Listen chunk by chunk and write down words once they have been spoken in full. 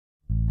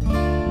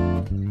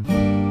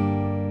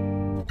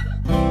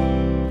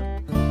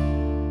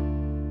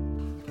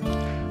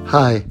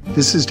Hi,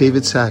 this is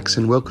David Sachs,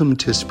 and welcome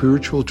to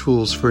Spiritual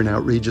Tools for an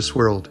Outrageous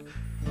World.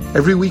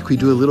 Every week we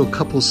do a little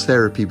couples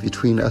therapy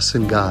between us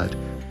and God.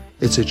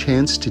 It's a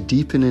chance to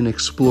deepen and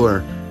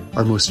explore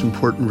our most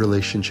important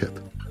relationship.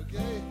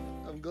 Okay,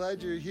 I'm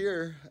glad you're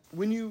here.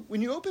 When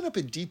you open up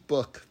a deep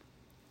book,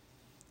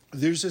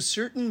 there's a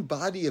certain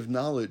body of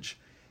knowledge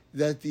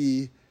that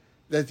the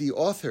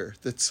author,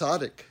 the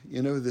tzaddik,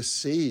 the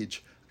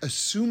sage,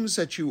 assumes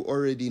that you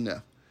already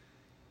know.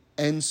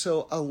 And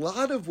so a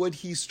lot of what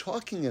he's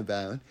talking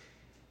about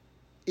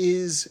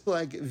is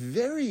like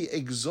very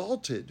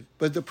exalted.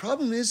 But the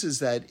problem is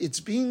that it's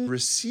being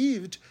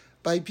received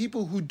by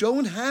people who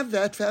don't have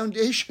that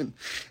foundation.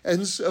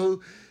 And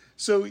so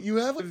you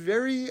have a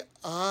very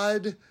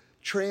odd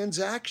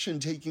transaction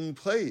taking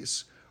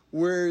place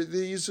where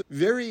these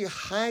very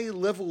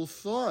high-level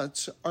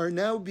thoughts are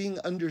now being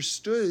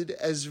understood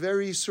as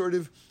very sort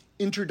of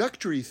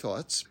introductory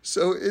thoughts.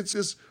 So it's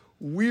this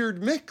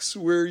weird mix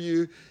where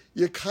you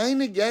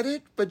kind of get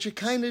it, but you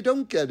kind of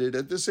don't get it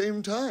at the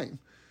same time.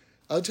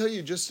 I'll tell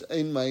you, just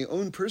in my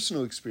own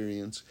personal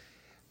experience,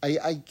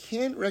 I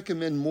can't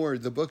recommend more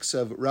the books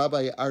of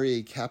Rabbi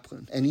Aryeh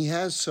Kaplan, and he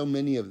has so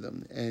many of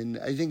them, and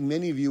I think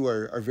many of you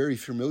are very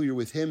familiar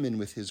with him and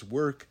with his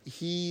work.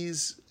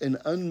 He's an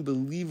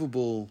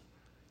unbelievable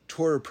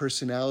Torah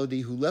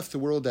personality who left the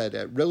world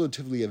at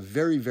relatively a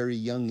very, very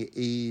young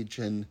age,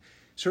 and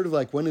sort of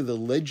like one of the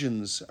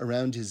legends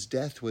around his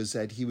death was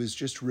that he was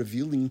just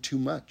revealing too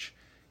much.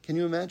 Can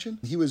you imagine?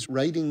 He was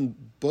writing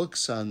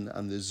books on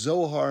the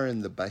Zohar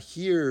and the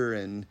Bahir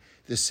and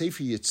the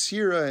Sefer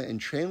Yetzirah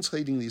and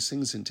translating these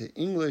things into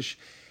English.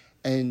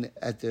 And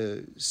at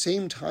the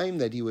same time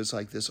that he was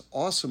like this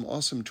awesome,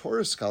 awesome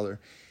Torah scholar,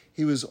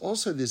 he was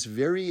also this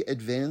very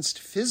advanced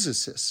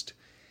physicist.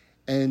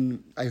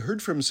 And I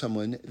heard from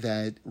someone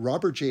that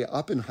Robert J.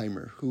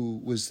 Oppenheimer,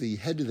 who was the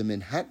head of the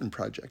Manhattan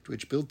Project,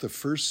 which built the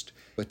first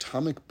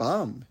atomic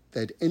bomb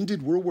that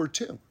ended World War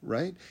II,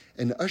 right?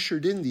 And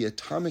ushered in the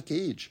atomic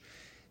age,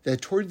 that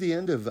toward the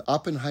end of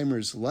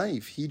Oppenheimer's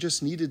life, he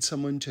just needed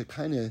someone to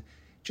kind of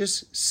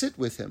just sit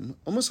with him,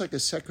 almost like a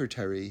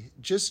secretary,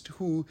 just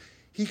who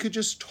he could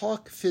just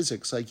talk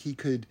physics, like he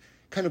could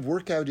kind of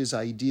work out his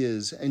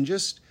ideas and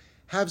just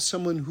have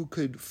someone who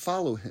could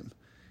follow him.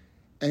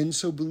 And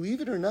so,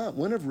 believe it or not,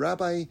 one of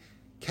Rabbi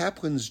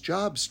Kaplan's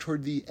jobs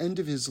toward the end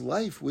of his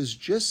life was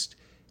just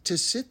to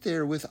sit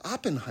there with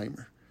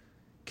Oppenheimer.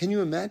 Can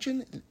you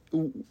imagine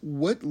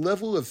what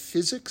level of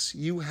physics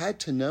you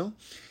had to know?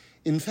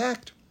 In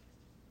fact,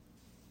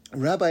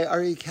 Rabbi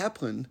Aryeh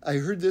Kaplan, I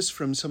heard this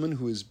from someone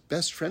who was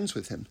best friends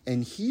with him,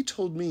 and he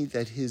told me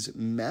that his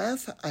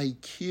math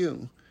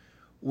IQ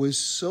was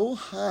so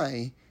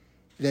high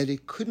that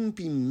it couldn't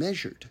be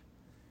measured.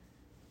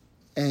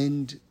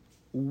 And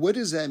what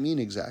does that mean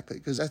exactly?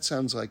 Because that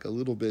sounds like a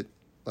little bit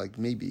like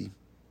maybe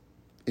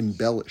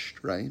embellished,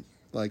 right?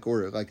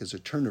 Or as a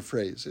turn of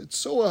phrase. It's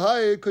so high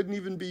it couldn't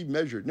even be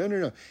measured.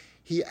 No.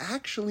 He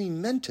actually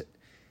meant it.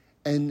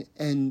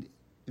 And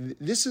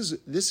this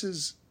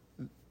is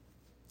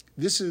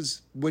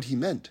what he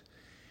meant,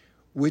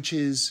 which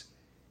is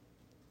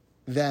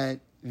that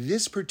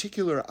this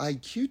particular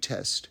IQ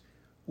test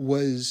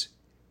was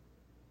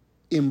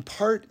in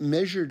part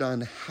measured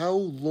on how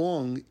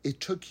long it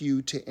took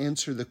you to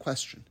answer the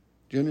question.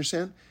 Do you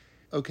understand?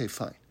 Okay,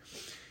 fine.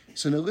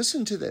 So now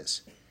listen to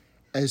this.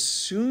 As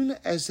soon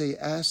as they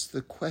asked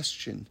the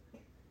question,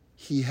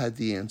 he had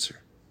the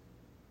answer.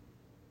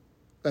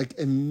 Like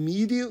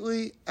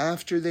immediately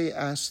after they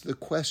asked the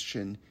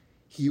question,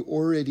 he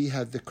already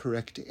had the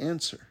correct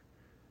answer,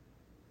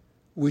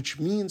 which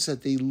means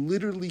that they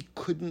literally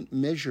couldn't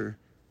measure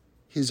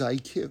his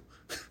IQ.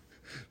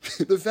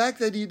 The fact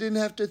that he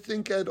didn't have to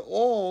think at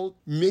all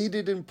made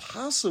it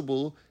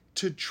impossible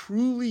to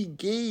truly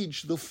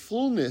gauge the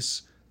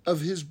fullness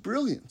of his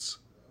brilliance.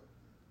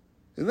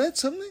 Isn't that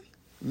something?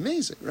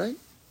 Amazing, right?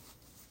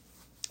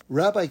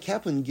 Rabbi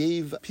Kaplan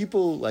gave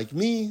people like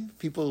me,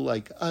 people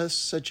like us,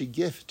 such a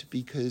gift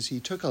because he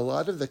took a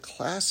lot of the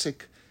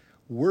classic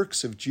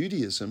works of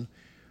Judaism,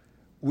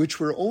 which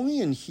were only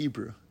in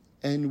Hebrew,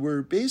 and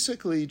were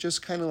basically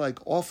just kind of like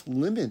off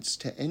limits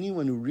to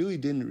anyone who really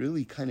didn't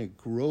really kind of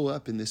grow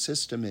up in the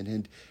system and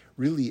had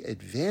really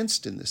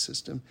advanced in the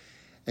system.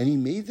 And he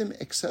made them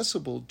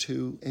accessible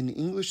to an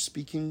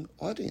English-speaking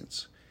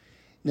audience.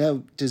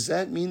 Now, does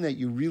that mean that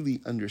you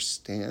really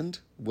understand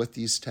what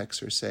these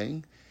texts are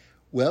saying?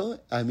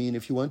 Well, I mean,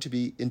 if you want to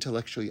be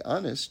intellectually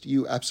honest,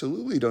 you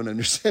absolutely don't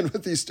understand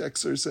what these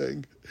texts are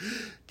saying.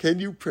 Can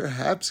you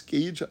perhaps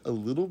gauge a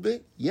little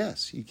bit?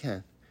 Yes, you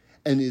can.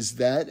 And is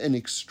that an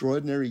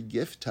extraordinary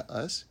gift to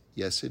us?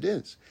 Yes, it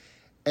is.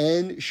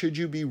 And should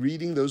you be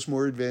reading those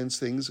more advanced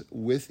things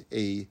with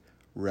a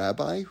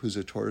rabbi who's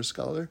a Torah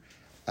scholar?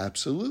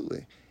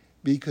 Absolutely.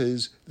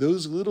 Because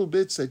those little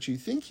bits that you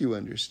think you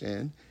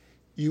understand,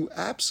 you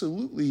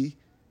absolutely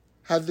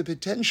have the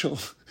potential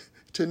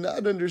to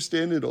not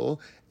understand it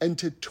all and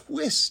to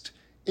twist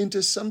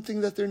into something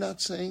that they're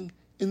not saying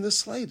in the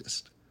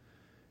slightest.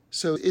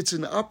 So it's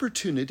an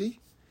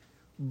opportunity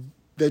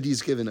that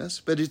he's given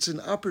us, but it's an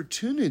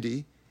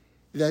opportunity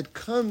that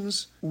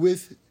comes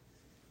with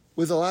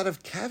a lot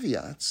of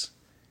caveats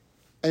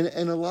and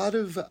a lot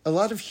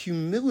of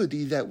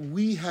humility that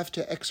we have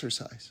to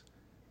exercise,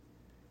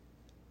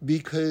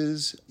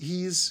 because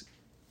he's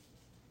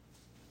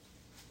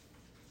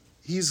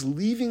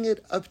leaving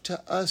it up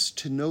to us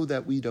to know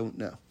that we don't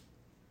know.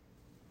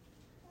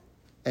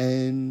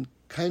 And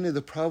kind of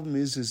the problem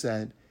is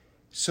that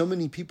so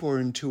many people are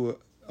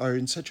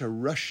in such a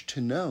rush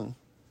to know,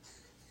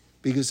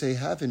 because they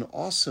have an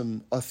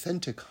awesome,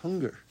 authentic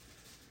hunger.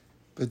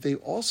 But they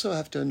also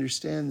have to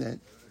understand that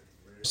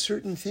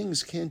certain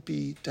things can't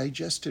be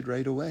digested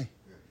right away.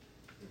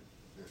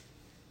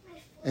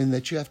 And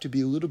that you have to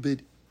be a little bit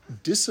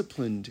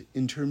disciplined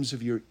in terms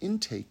of your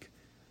intake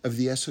of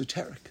the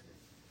esoteric.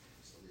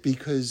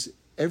 Because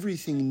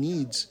everything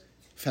needs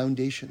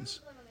foundations,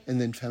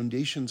 and then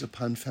foundations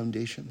upon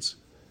foundations.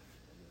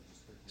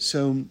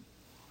 So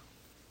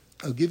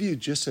I'll give you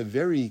just a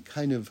very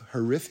kind of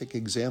horrific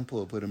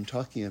example of what I'm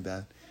talking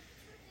about.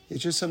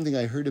 It's just something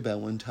I heard about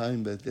one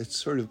time, but it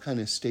sort of kind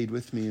of stayed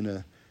with me in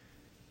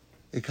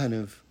a kind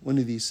of one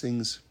of these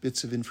things,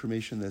 bits of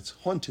information that's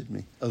haunted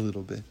me a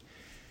little bit.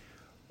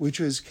 Which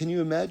was, can you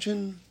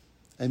imagine,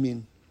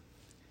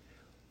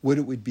 what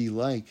it would be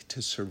like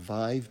to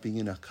survive being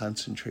in a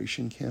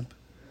concentration camp?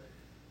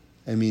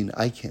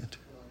 I can't.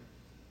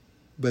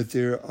 But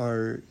there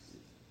are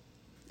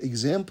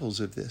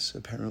examples of this,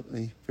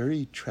 apparently,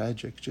 very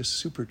tragic, just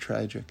super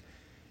tragic.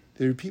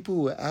 There are people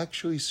who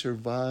actually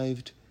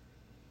survived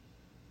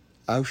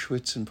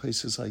Auschwitz and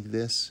places like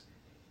this.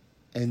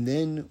 And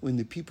then when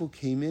the people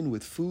came in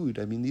with food,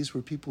 these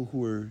were people who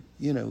were,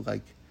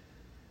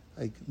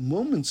 like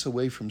moments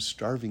away from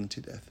starving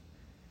to death.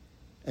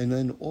 And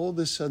then all of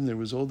a sudden there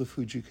was all the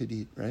food you could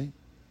eat, right?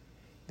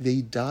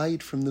 They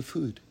died from the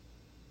food.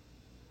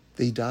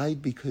 They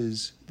died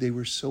because they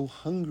were so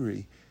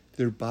hungry,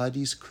 their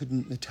bodies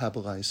couldn't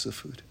metabolize the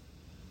food.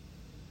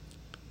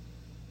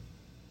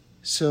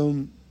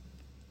 So,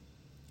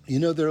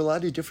 there are a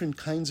lot of different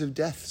kinds of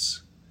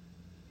deaths.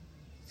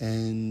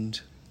 And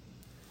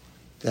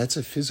that's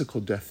a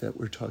physical death that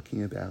we're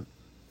talking about.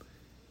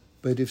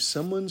 But if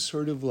someone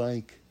sort of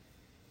like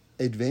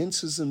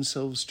advances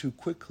themselves too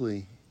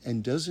quickly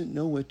and doesn't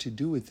know what to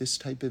do with this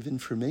type of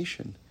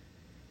information,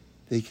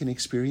 they can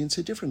experience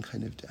a different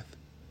kind of death,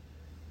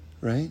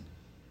 right?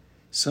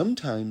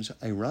 Sometimes,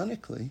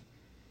 ironically,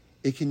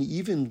 it can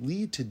even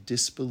lead to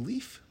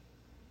disbelief.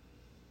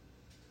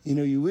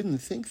 You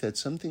wouldn't think that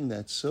something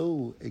that's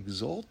so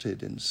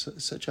exalted and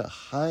such a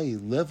high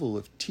level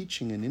of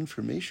teaching and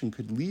information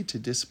could lead to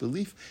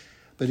disbelief,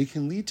 but it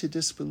can lead to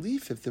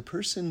disbelief if the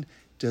person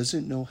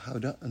doesn't know how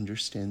to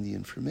understand the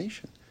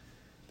information.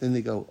 Then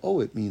they go,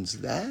 oh, it means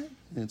that?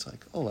 And it's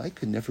like, oh, I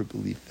could never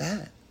believe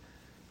that.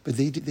 But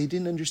they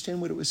didn't understand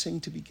what it was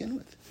saying to begin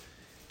with.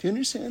 Do you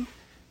understand?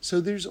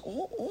 So there's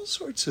all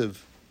sorts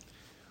of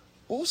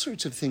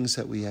things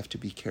that we have to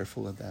be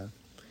careful about.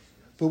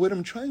 But what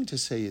I'm trying to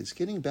say is,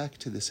 getting back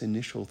to this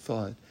initial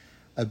thought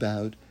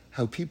about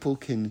how people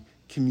can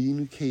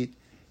communicate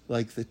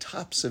like the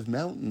tops of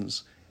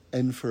mountains.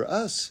 And for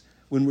us,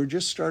 when we're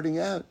just starting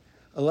out,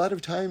 a lot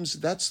of times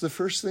that's the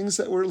first things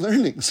that we're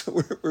learning.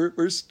 So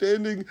we're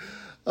standing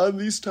on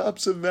these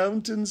tops of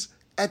mountains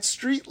at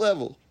street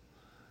level.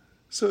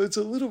 So it's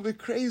a little bit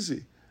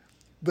crazy.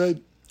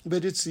 But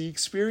it's the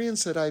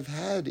experience that I've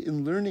had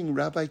in learning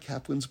Rabbi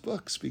Kaplan's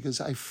books,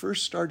 because I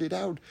first started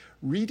out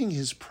reading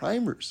his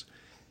primers.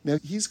 Now,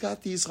 he's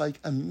got these like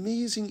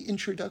amazing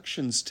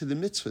introductions to the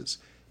mitzvahs.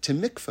 To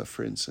mikvah,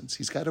 for instance.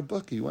 He's got a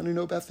book. You want to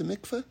know about the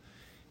mikvah?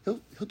 He'll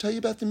tell you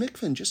about the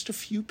mikvah in just a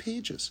few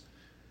pages.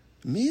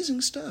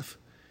 Amazing stuff.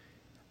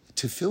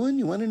 Tefillin,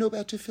 you want to know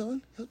about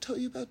tefillin? He'll tell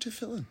you about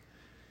tefillin.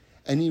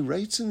 And he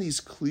writes in these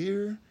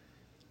clear,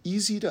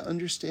 easy to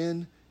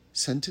understand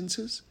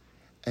sentences.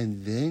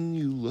 And then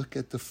you look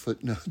at the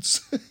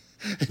footnotes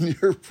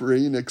and your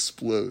brain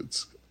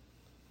explodes.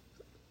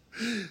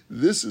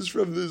 This is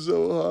from the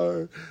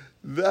Zohar.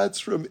 That's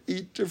from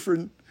 8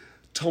 different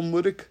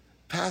Talmudic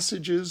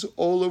passages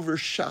all over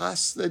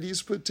Shas that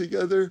he's put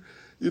together.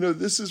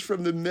 This is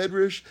from the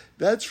Medrash.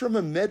 That's from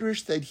a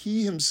Medrash that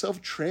he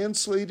himself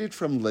translated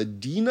from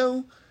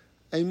Ladino.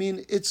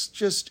 It's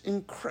just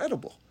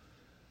incredible.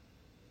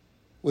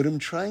 What I'm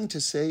trying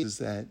to say is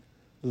that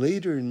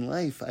later in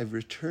life, I've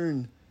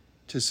returned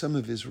to some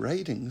of his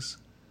writings,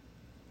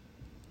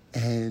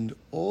 and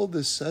all of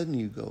a sudden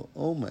you go,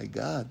 oh my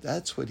God,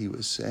 that's what he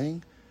was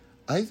saying?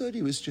 I thought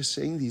he was just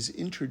saying these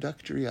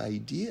introductory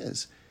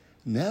ideas.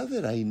 Now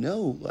that I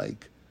know,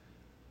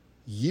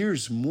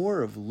 years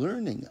more of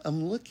learning,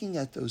 I'm looking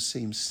at those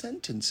same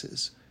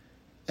sentences,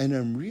 and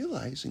I'm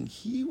realizing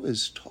he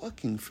was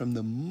talking from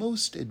the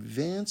most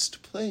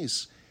advanced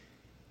place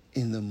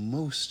in the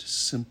most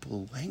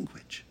simple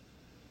language.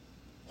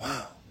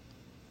 Wow.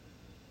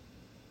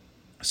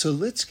 So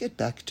let's get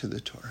back to the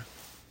Torah.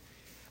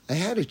 I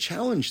had a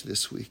challenge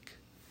this week.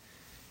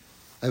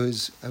 I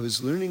was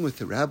learning with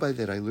the rabbi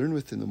that I learn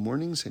with in the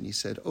mornings, and he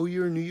said, oh,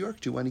 you're in New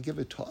York, do you want to give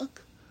a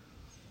talk?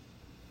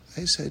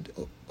 I said,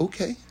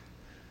 okay.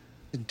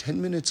 And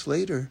 10 minutes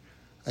later,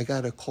 I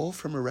got a call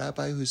from a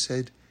rabbi who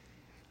said,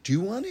 "Do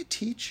you want to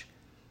teach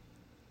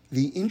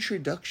the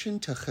introduction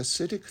to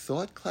Hasidic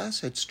thought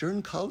class at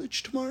Stern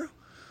College tomorrow?"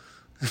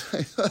 And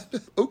I thought,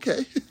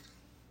 okay,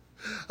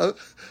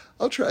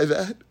 I'll try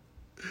that.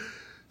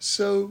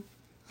 So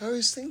I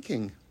was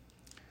thinking,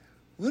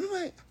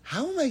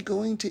 how am I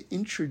going to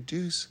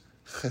introduce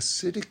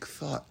Hasidic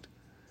thought?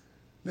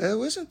 Now, it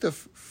wasn't the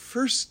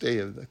first day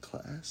of the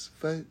class,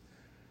 but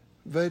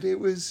it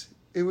was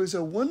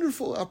a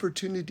wonderful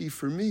opportunity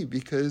for me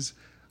because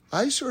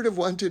I sort of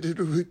wanted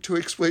to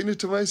explain it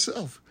to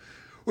myself,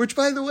 which,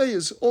 by the way,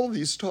 is all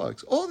these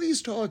talks. All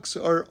these talks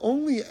are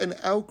only an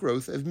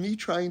outgrowth of me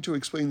trying to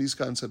explain these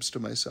concepts to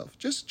myself.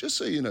 Just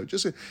so you know,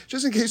 just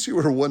in case you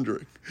were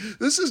wondering.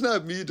 This is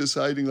not me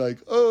deciding like,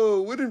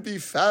 oh, wouldn't it be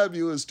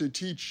fabulous to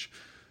teach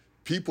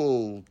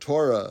people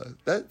Torah.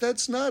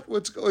 That's not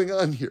what's going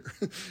on here.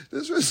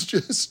 This is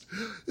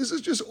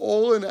just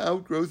all an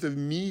outgrowth of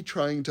me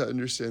trying to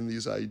understand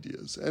these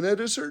ideas. And at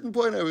a certain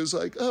point I was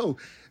like, oh,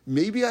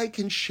 maybe I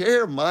can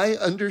share my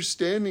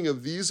understanding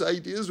of these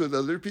ideas with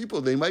other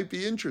people. They might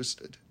be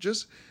interested.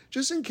 Just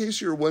in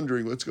case you're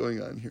wondering what's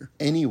going on here.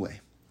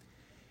 Anyway,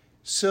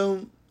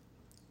 so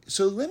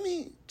let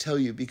me tell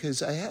you,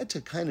 because I had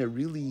to kind of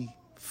really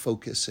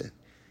focus it.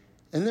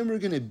 And then we're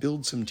going to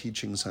build some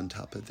teachings on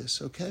top of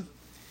this, okay?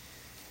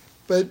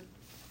 But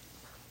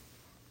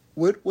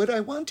what I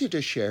wanted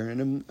to share,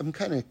 and I'm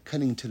kind of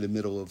cutting to the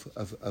middle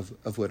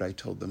of what I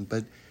told them,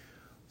 but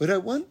what I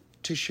want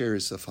to share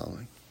is the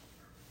following.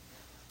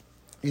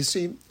 You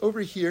see,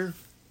 over here,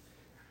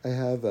 I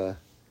have a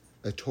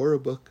Torah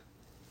book,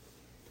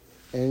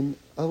 and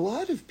a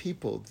lot of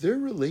people, their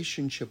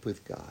relationship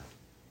with God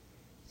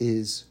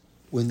is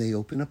when they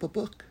open up a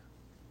book.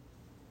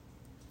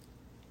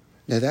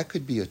 Now, that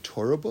could be a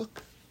Torah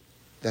book,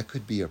 that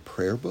could be a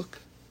prayer book,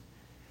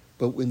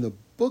 but when the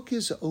book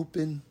is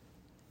open,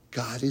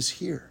 God is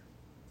here,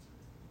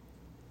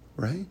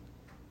 right?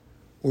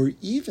 Or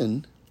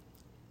even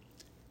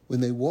when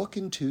they walk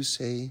into,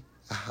 say,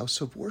 a house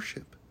of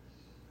worship,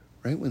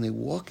 right? When they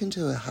walk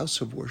into a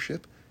house of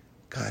worship,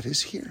 God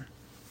is here.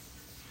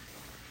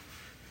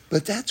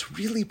 But that's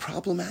really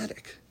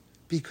problematic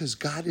because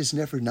God is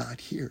never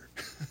not here.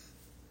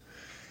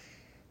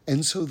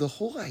 And so the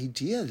whole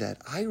idea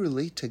that I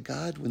relate to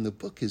God when the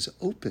book is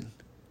open,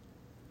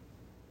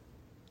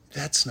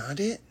 that's not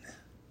it.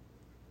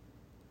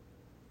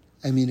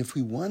 I mean, if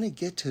we want to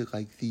get to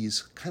like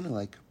these kind of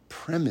like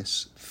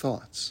premise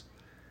thoughts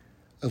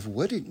of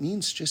what it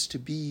means just to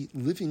be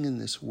living in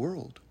this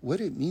world, what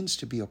it means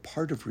to be a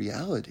part of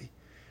reality,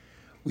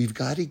 we've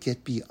got to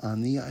get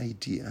beyond the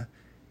idea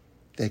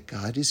that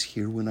God is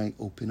here when I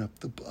open up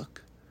the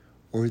book,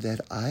 or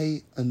that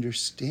I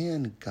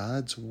understand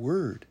God's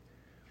word,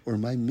 or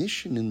my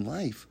mission in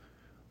life,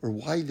 or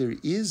why there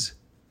is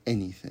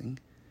anything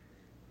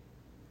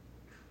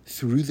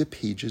through the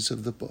pages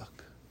of the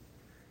book.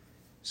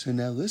 So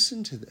now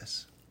listen to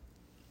this.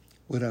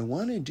 What I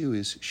want to do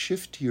is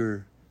shift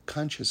your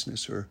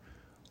consciousness or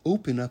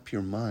open up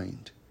your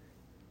mind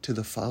to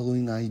the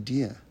following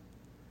idea.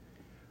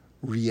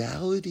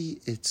 Reality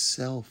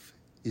itself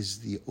is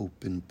the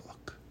open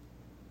book.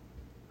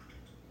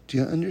 Do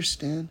you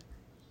understand?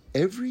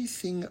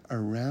 Everything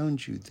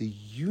around you, the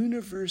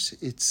universe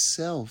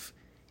itself,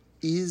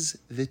 is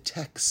the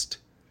text.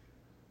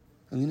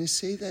 I'm going to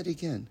say that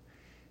again.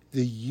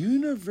 The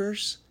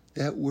universe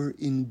that we're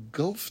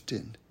engulfed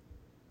in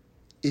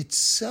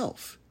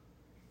itself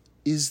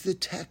is the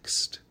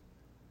text.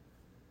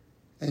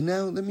 And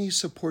now let me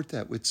support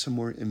that with some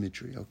more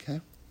imagery,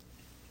 okay?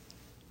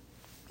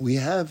 We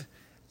have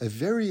a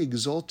very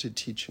exalted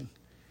teaching,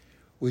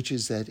 which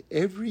is that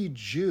every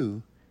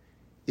Jew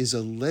is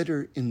a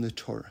letter in the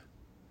Torah.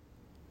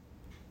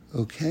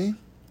 Okay?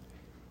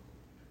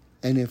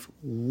 And if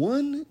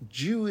one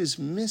Jew is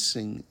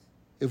missing,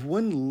 if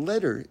one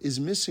letter is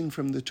missing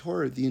from the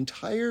Torah, the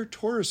entire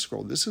Torah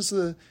scroll, this is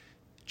the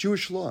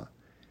Jewish law,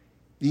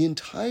 the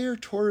entire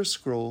Torah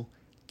scroll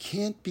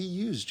can't be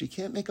used. You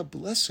can't make a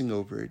blessing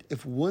over it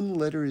if one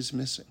letter is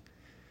missing.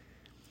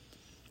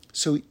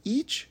 So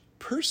each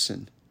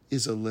person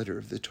is a letter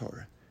of the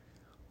Torah.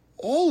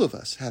 All of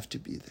us have to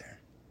be there.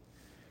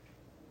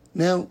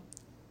 Now,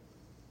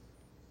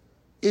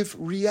 if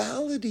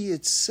reality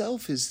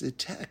itself is the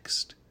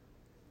text,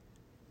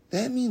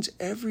 that means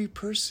every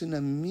person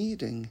I'm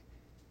meeting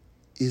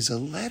is a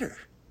letter.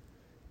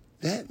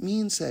 That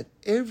means that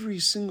every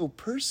single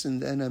person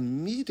that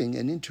I'm meeting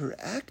and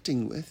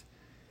interacting with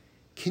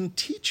can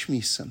teach me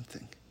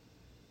something.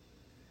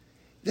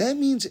 That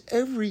means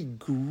every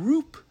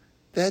group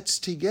that's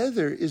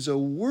together is a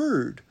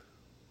word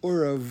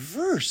or a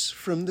verse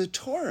from the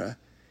Torah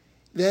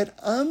that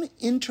I'm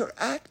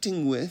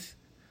interacting with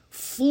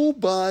full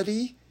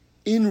body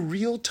in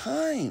real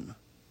time.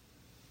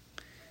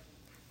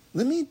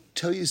 Let me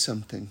tell you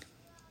something.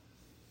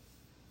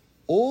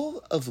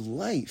 All of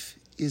life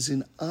is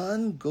an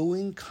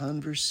ongoing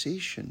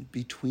conversation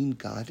between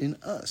God and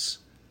us.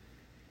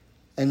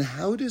 And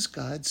how does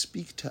God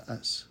speak to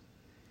us?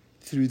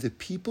 Through the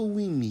people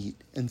we meet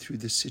and through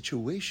the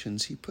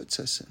situations he puts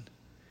us in.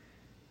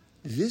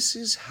 this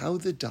is how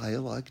the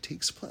dialogue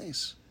takes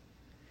place.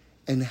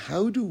 And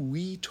how do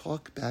we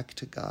talk back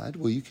to God?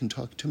 Well, you can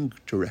talk to him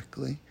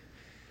directly,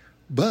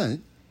 but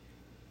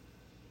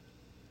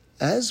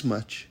as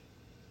much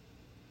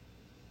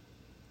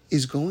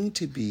is going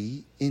to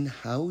be in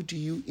how do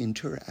you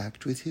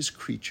interact with his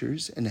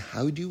creatures and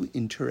how do you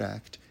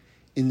interact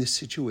in the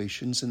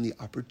situations and the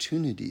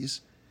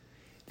opportunities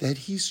that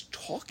he's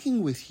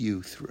talking with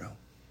you through.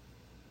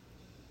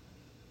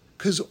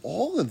 Because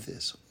all of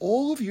this,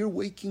 all of your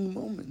waking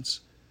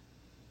moments,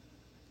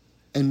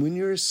 and when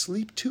you're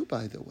asleep too,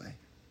 by the way,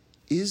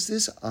 is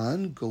this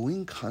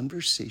ongoing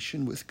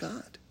conversation with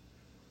God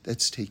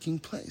that's taking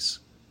place.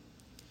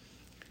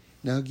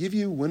 Now, I'll give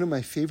you one of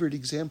my favorite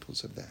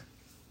examples of that.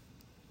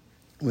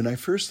 When I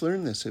first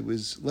learned this, it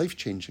was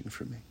life-changing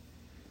for me.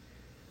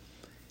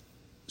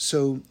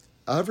 So,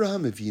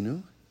 Avraham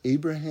Avinu,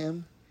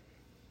 Abraham,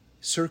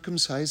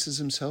 circumcises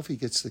himself. He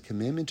gets the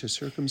commandment to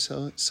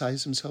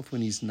circumcise himself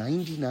when he's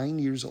 99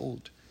 years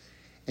old.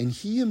 And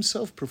he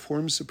himself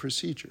performs the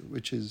procedure,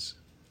 which is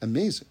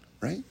amazing,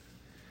 right?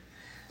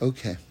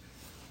 Okay.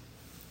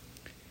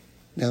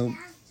 Now,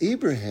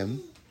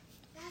 Abraham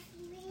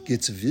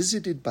gets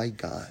visited by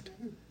God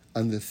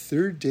on the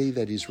third day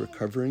that he's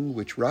recovering,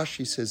 which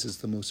Rashi says is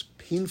the most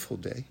painful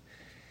day.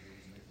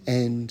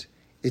 And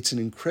it's an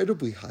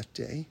incredibly hot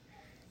day.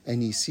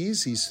 And he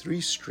sees these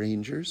three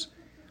strangers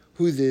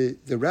who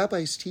the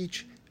rabbis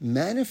teach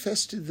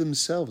manifested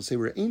themselves. They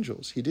were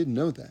angels. He didn't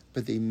know that.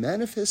 But they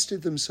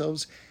manifested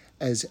themselves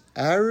as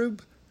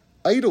Arab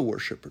idol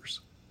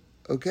worshippers.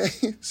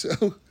 Okay?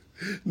 So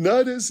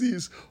not as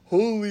these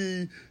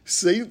holy,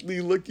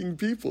 saintly-looking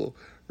people,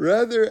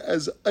 rather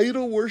as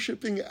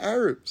idol-worshipping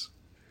Arabs.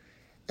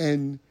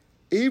 And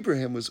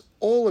Abraham was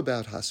all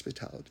about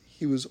hospitality.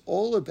 He was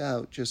all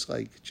about just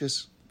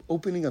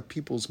opening up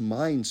people's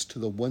minds to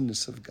the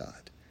oneness of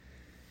God.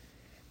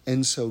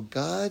 And so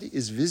God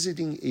is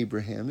visiting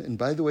Abraham. And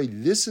by the way,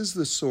 this is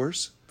the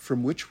source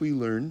from which we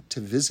learn to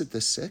visit the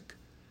sick.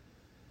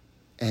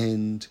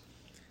 And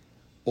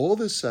all of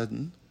a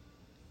sudden,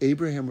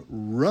 Abraham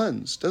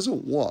runs,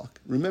 doesn't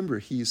walk. Remember,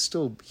 he is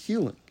still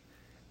healing.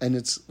 And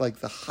it's like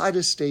the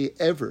hottest day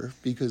ever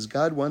because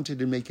God wanted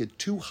to make it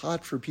too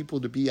hot for people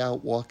to be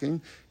out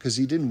walking because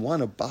he didn't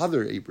want to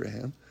bother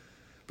Abraham.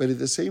 But at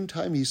the same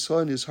time, he saw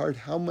in his heart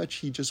how much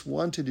he just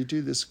wanted to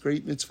do this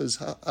great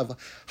mitzvah of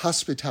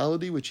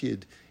hospitality, which he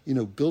had,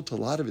 built a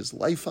lot of his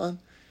life on.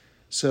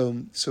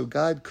 So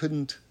God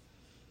couldn't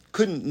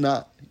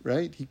not,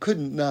 right? He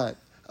couldn't not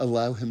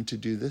allow him to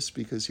do this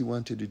because he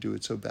wanted to do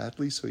it so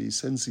badly. So he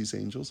sends these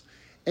angels.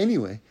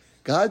 Anyway,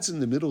 God's in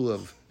the middle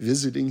of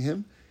visiting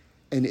him,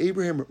 and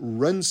Abraham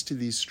runs to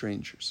these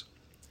strangers.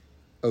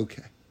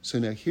 Okay, so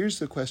now here's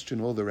the question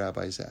all the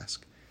rabbis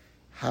ask.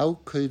 How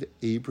could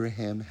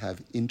Abraham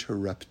have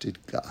interrupted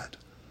God?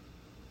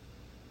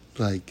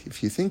 Like,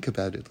 if you think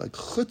about it, like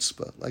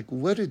chutzpah, like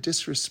what a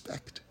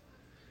disrespect.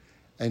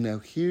 And now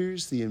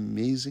here's the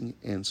amazing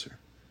answer.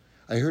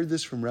 I heard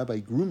this from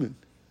Rabbi Grumman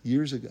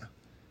years ago.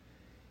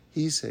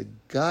 He said,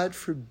 God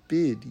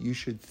forbid you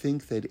should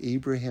think that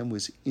Abraham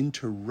was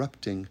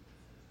interrupting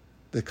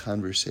the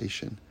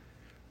conversation.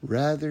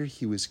 Rather,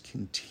 he was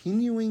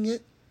continuing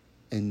it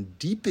and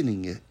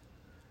deepening it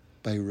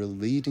by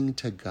relating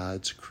to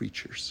God's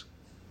creatures.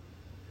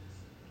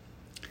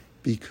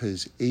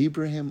 Because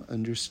Abraham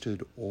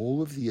understood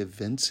all of the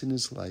events in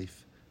his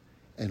life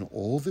and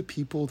all the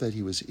people that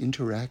he was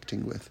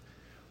interacting with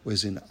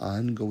was an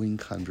ongoing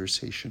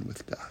conversation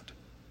with God.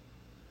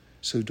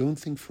 So don't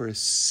think for a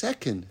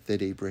second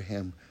that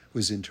Abraham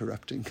was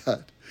interrupting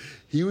God.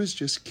 He was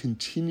just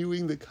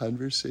continuing the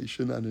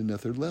conversation on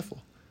another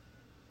level,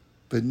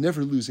 but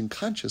never losing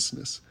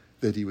consciousness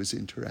that he was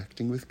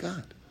interacting with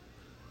God.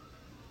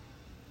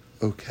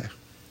 Okay.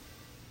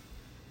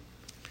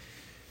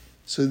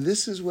 So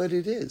this is what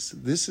it is.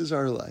 This is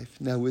our life.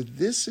 Now, with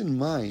this in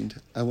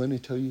mind, I want to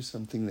tell you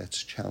something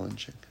that's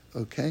challenging,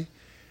 okay?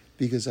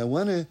 Because I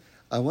want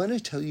to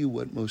tell you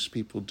what most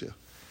people do.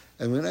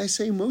 And when I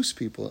say most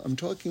people, I'm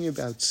talking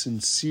about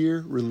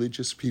sincere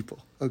religious people,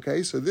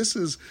 okay? So this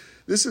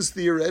is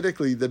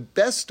theoretically the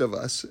best of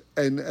us,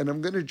 and I'm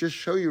going to just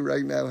show you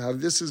right now how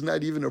this is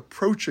not even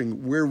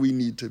approaching where we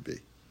need to be.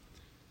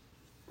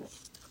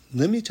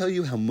 Let me tell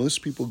you how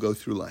most people go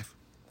through life.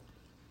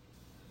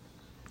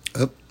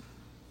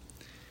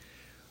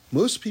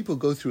 Most people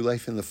go through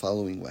life in the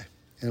following way,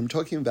 and I'm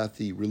talking about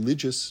the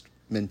religious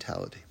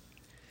mentality.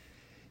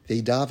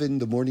 They daven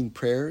the morning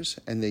prayers,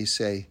 and they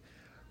say,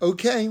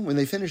 okay, when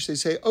they finish, they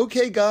say,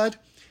 okay, God,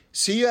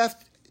 see you at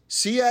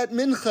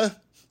mincha,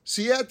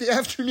 see you at the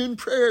afternoon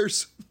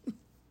prayers.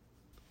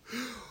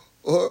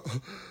 Or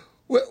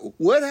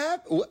what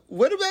happened?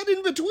 What about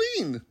in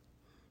between,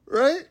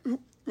 right?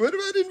 What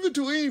about in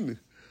between?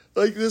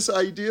 Like this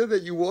idea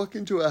that you walk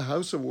into a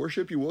house of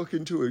worship, you walk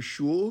into a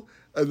shul,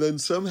 and then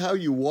somehow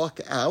you walk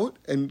out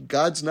and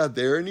God's not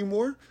there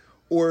anymore?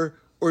 Or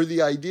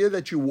the idea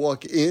that you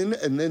walk in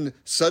and then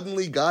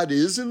suddenly God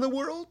is in the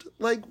world?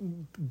 Like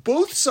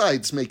both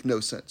sides make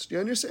no sense. Do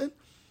you understand?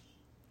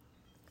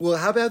 Well,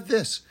 how about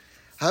this?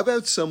 How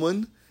about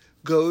someone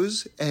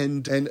goes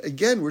and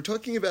again, we're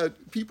talking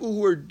about people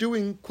who are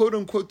doing quote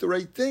unquote the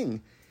right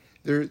thing.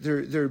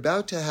 They're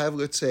about to have,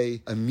 let's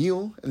say, a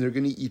meal, and they're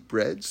going to eat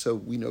bread. So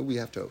we know we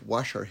have to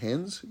wash our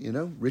hands,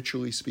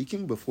 ritually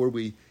speaking, before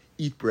we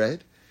eat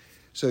bread.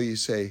 So you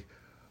say,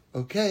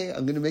 okay,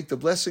 I'm going to make the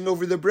blessing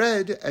over the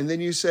bread. And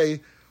then you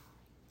say,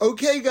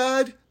 okay,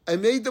 God, I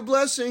made the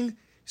blessing.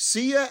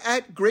 See ya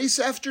at Grace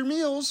After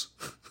Meals.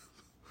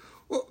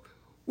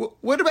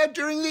 What about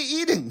during the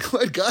eating?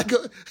 What,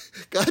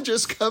 God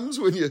just comes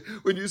when you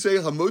say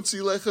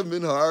Hamotzi Lechem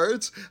Min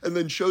Haaretz and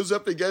then shows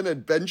up again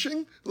at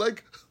benching?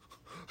 Like,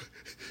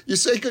 you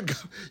say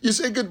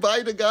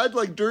goodbye to God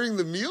like during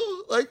the meal?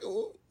 Like,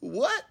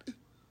 what?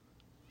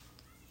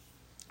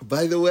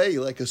 By the way,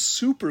 like a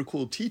super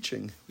cool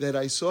teaching that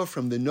I saw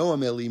from the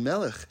Noam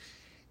Elimelech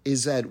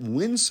is that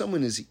when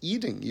someone is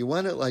eating, you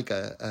want it like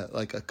a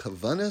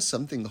kavana,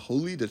 something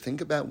holy to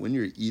think about when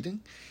you're eating.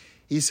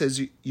 He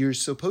says you're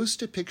supposed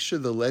to picture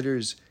the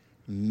letters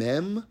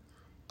Mem,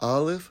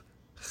 Aleph,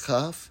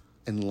 Chaf,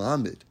 and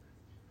Lamed.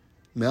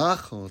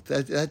 Me'achol,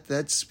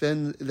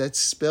 that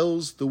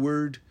spells the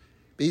word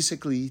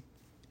basically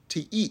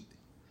to eat.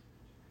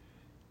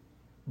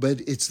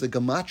 But it's the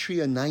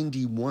Gematria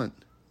 91.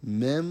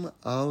 Mem,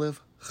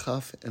 Aleph,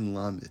 Chaf, and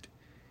Lamed.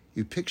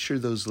 You picture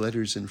those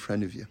letters in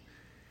front of you.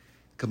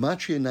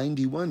 Gematria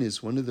 91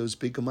 is one of those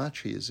big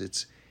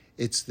gematrias.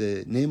 It's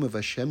the name of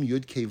Hashem,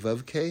 Yud Kei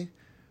Vav Kei,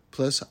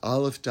 plus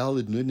Aleph,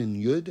 Daled, Nun,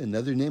 and Yud,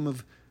 another name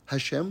of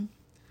Hashem.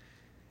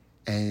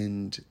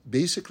 And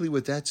basically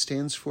what that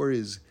stands for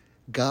is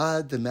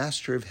God, the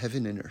master of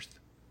heaven and earth.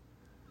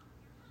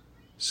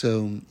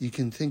 So you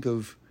can think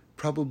of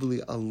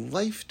probably a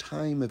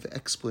lifetime of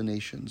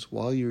explanations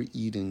while you're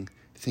eating,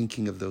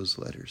 thinking of those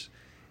letters.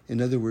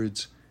 In other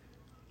words,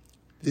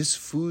 this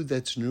food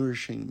that's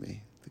nourishing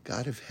me, the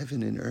God of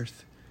heaven and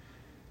earth,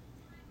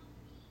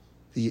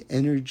 the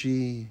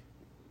energy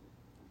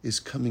is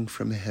coming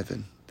from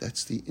heaven.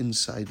 That's the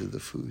inside of the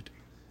food,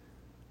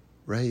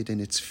 right?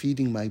 And it's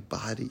feeding my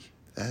body.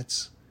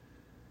 That's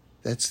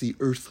the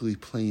earthly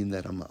plane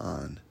that I'm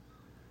on.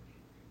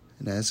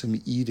 And as I'm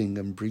eating,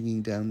 I'm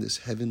bringing down this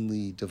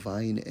heavenly,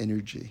 divine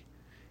energy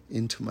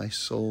into my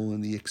soul,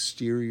 and the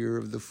exterior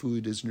of the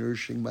food is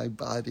nourishing my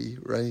body,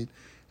 right?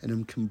 And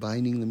I'm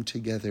combining them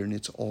together, and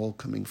it's all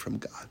coming from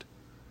God.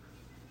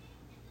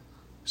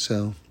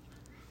 So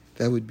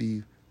that would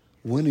be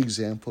one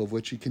example of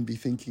what you can be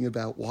thinking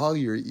about while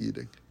you're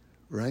eating,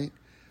 right?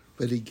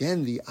 But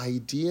again, the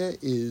idea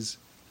is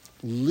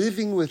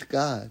living with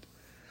God.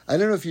 I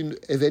don't know if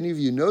any of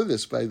you know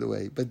this, by the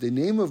way, but the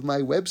name of my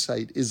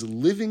website is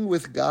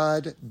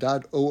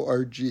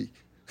livingwithgod.org.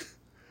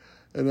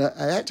 And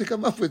I had to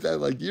come up with that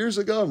like years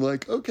ago. I'm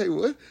like, okay,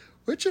 what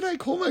should I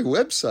call my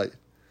website?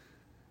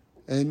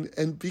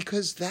 And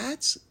because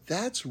that's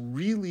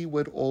really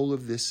what all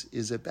of this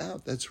is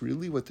about. That's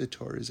really what the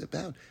Torah is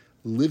about,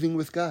 living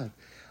with God.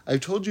 I've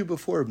told you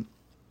before,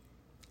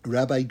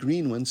 Rabbi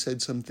Green once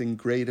said something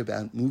great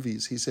about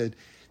movies. He said,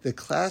 the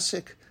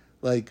classic,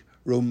 like,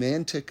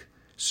 romantic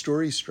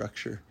story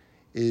structure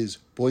is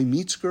boy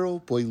meets girl,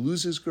 boy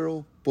loses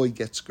girl, boy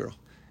gets girl.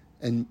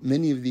 And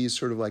many of these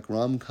sort of like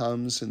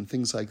rom-coms and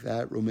things like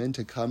that,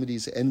 romantic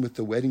comedies, end with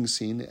the wedding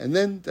scene, and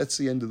then that's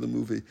the end of the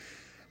movie.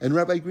 And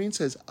Rabbi Green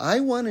says, I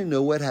want to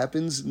know what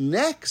happens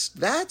next.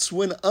 That's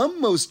when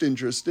I'm most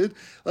interested.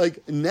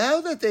 Like,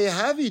 now that they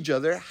have each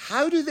other,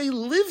 how do they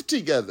live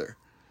together?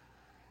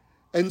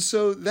 And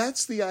so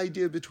that's the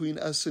idea between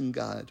us and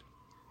God.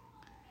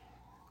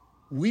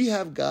 We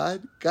have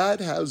God,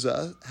 God has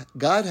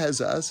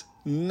us.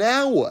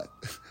 Now what?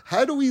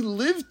 How do we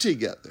live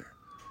together?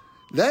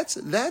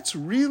 That's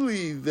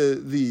really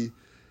the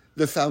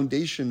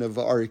foundation of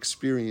our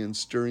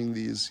experience during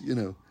these,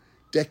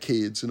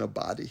 decades in a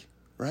body,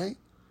 right?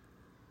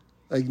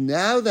 Like,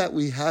 now that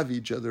we have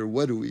each other,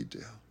 what do we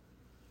do?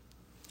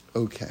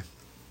 Okay.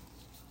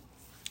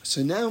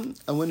 So now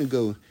I want to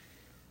go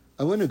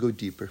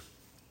deeper.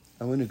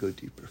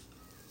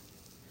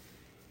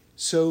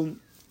 So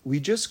we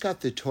just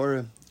got the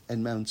Torah at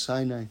Mount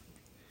Sinai.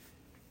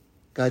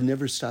 God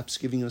never stops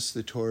giving us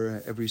the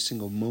Torah every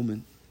single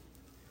moment.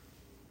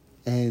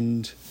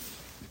 And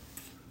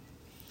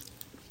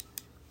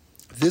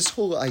this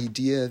whole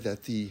idea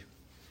that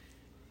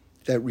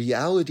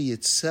reality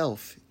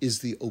itself is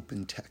the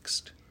open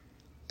text,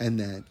 and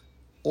that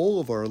all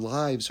of our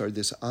lives are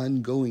this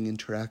ongoing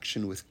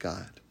interaction with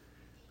God.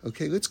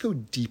 Okay, let's go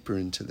deeper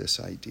into this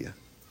idea.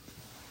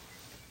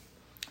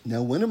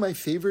 Now, one of my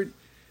favorite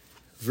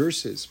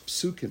verses,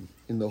 psukim,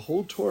 in the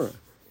whole Torah,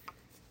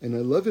 and I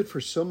love it for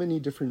so many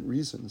different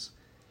reasons,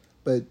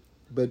 but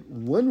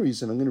one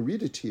reason, I'm going to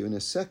read it to you in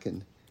a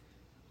second,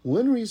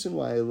 one reason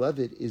why I love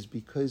it is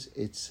because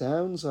it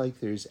sounds like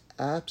there's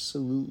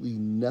absolutely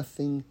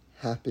nothing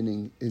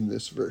happening in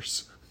this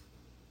verse.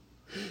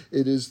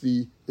 It is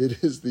the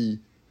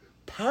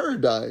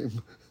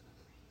paradigm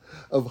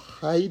of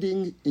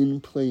hiding in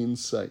plain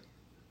sight.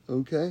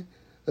 Okay?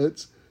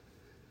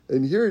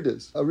 And here it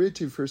is. I'll read it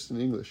to you first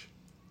in English.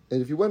 And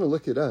if you want to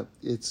look it up,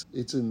 it's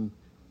in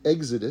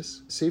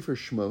Exodus, Sefer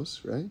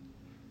Shmos, right?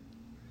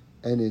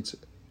 And it's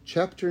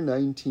chapter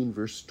 19,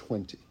 verse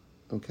 20,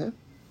 okay?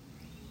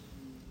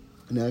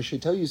 Now, I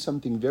should tell you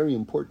something very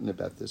important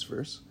about this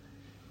verse.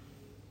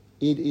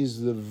 It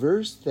is the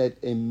verse that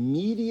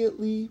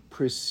immediately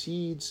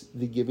precedes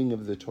the giving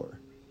of the Torah.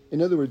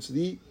 In other words,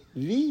 the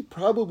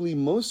probably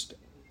most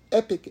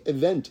epic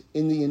event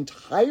in the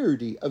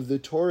entirety of the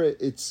Torah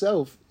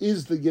itself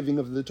is the giving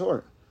of the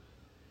Torah.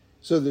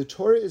 So the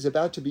Torah is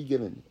about to be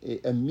given.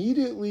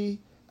 Immediately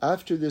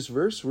after this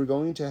verse, we're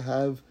going to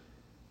have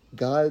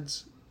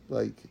God's,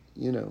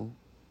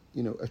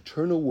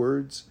 eternal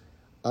words,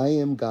 I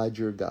am God,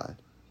 your God.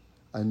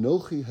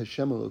 Anochi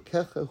Hashem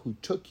Elokecha, who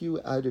took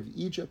you out of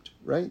Egypt,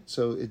 right?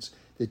 So it's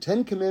the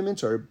 10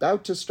 Commandments are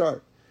about to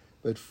start.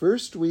 But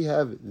first we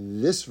have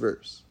this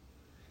verse.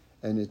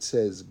 And it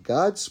says,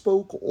 God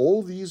spoke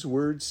all these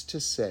words to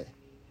say.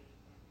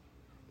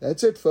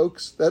 That's it,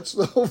 folks. That's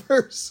the whole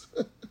verse.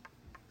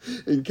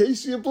 In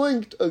case you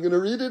blinked, I'm going to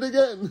read it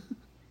again.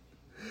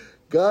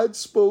 God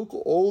spoke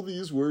all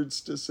these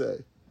words to say.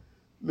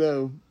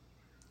 Now,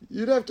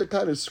 you'd have to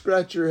kind of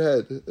scratch your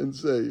head and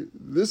say,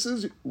 this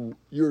is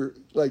your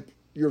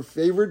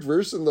favorite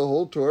verse in the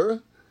whole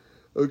Torah?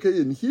 Okay,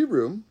 in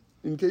Hebrew,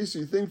 in case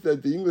you think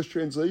that the English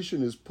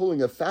translation is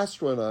pulling a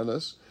fast one on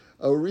us,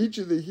 I'll read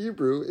you the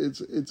Hebrew.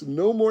 It's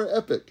no more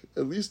epic,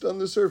 at least on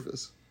the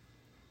surface.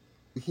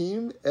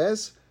 Him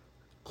es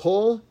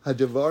kol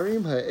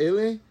hadavarim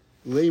ha'ele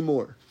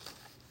le'mor.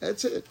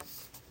 That's it.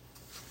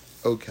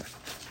 Okay.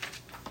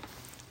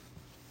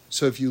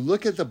 So if you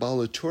look at the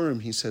Baal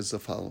HaTurim, he says the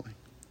following.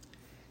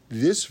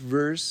 This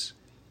verse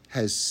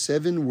has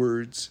 7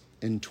 words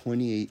and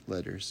 28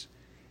 letters,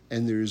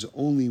 and there is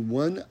only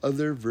one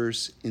other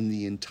verse in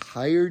the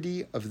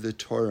entirety of the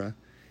Torah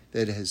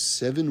that has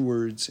 7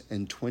 words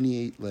and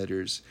 28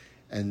 letters,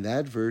 and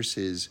that verse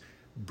is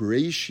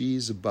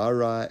Breishis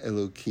bara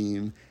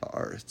Elokim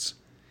haaretz.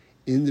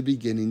 In the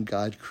beginning,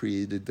 God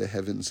created the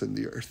heavens and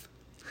the earth.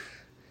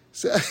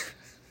 So,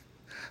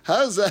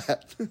 how's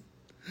that?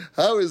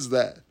 How is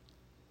that?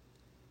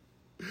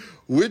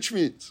 Which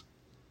means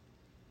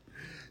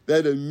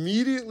that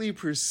immediately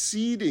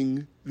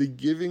preceding the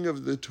giving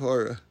of the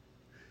Torah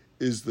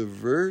is the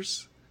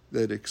verse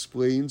that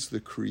explains the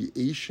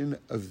creation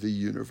of the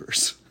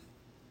universe.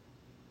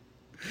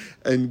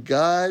 And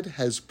God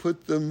has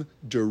put them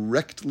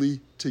directly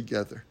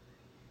together.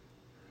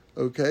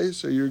 Okay,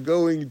 so you're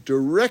going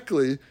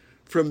directly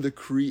from the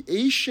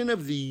creation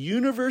of the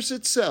universe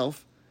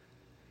itself,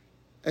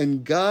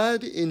 and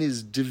God in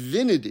his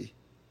divinity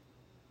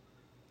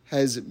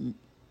has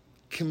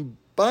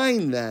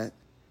combined that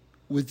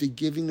with the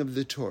giving of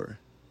the Torah.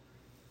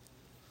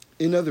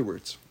 In other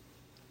words,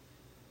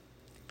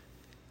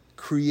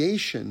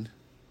 creation,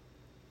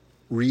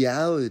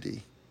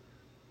 reality,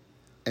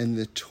 and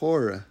the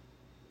Torah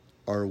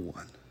are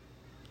one.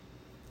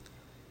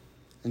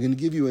 I'm going to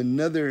give you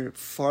another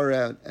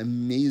far-out,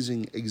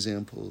 amazing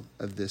example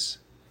of this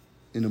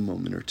in a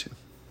moment or two.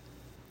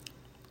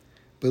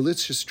 But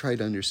let's just try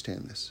to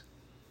understand this.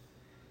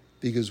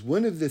 Because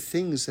one of the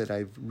things that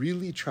I've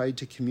really tried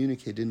to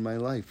communicate in my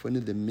life, one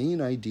of the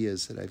main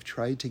ideas that I've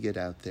tried to get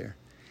out there,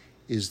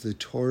 is the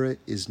Torah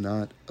is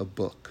not a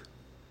book.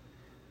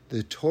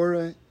 The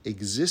Torah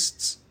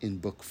exists in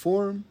book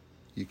form.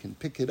 You can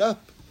pick it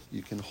up,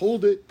 you can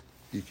hold it,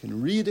 you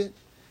can read it.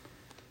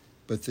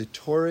 But the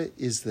Torah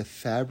is the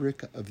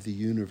fabric of the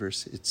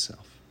universe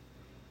itself.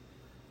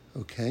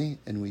 Okay?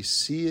 And we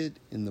see it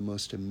in the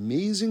most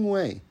amazing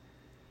way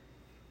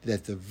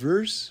that the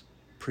verse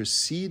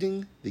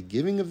preceding the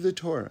giving of the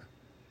Torah,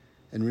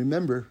 and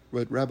remember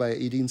what Rabbi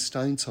Adin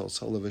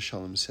Steinsaltz, alav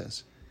shalom,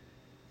 says,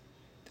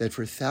 that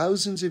for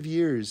thousands of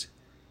years,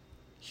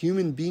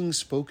 human beings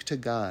spoke to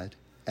God.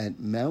 At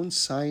Mount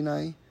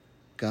Sinai,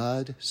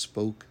 God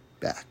spoke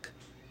back.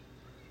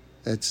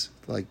 That's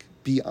like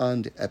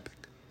beyond epic.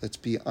 That's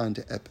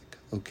beyond epic,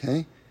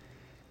 okay?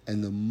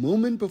 And the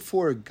moment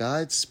before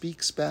God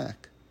speaks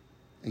back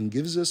and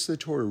gives us the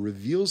Torah,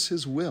 reveals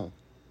his will,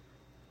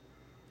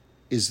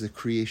 is the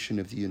creation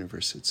of the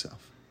universe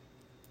itself.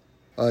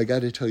 I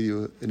got to tell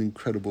you an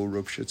incredible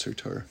Ropshitzer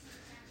Torah.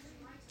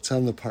 It's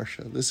on the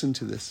Parsha. Listen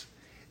to this.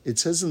 It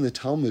says in the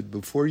Talmud,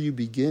 before you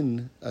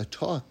begin a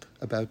talk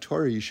about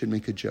Torah, you should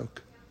make a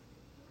joke.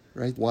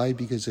 Right? Why?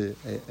 Because a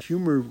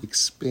humor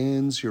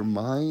expands your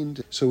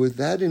mind. So with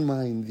that in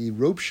mind, the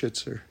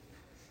Ropshitzer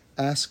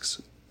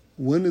asks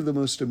one of the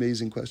most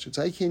amazing questions.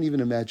 I can't even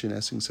imagine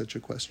asking such a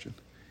question.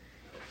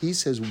 He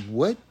says,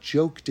 what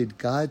joke did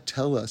God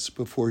tell us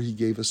before he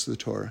gave us the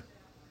Torah?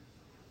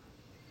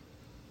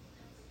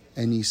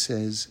 And he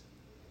says,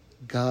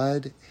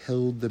 God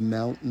held the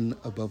mountain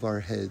above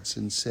our heads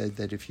and said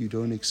that if you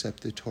don't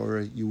accept the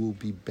Torah, you will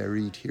be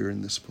buried here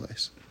in this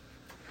place.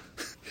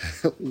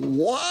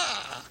 Wow!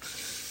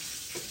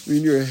 I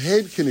mean, your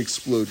head can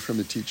explode from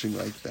a teaching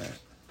like that,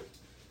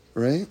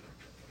 right?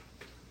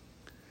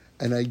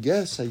 And I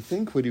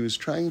think what he was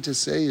trying to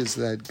say is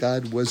that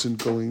God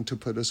wasn't going to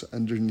put us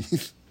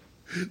underneath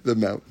the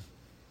mountain.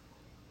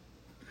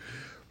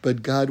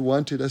 But God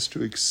wanted us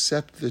to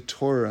accept the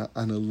Torah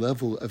on a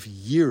level of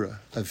yira,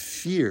 of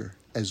fear,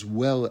 as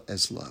well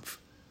as love.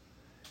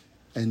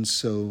 And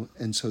so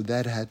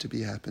that had to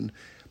be happen.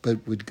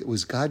 But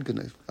was God going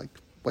to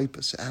wipe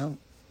us out?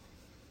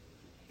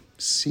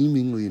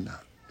 Seemingly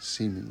not.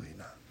 Seemingly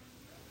not.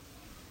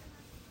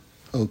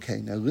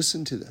 Okay, now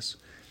listen to this.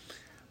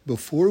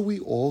 Before we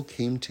all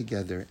came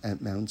together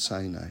at Mount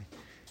Sinai,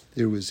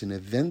 there was an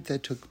event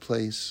that took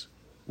place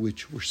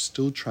which we're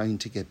still trying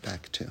to get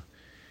back to,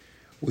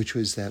 which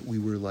was that we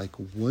were like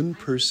one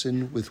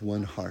person with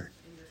one heart.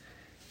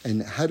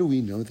 And how do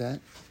we know that?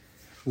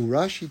 Well,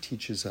 Rashi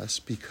teaches us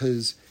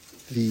because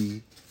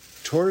the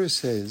Torah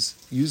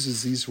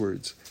uses these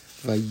words,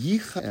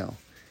 Vayichal,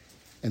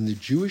 and the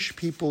Jewish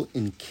people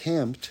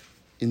encamped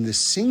in the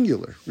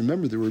singular.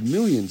 Remember, there were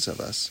millions of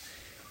us.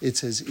 It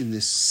says in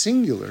the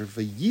singular,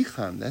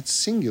 Vayicham, that's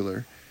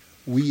singular,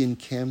 we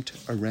encamped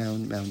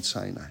around Mount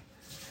Sinai.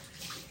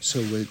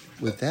 So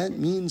what that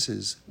means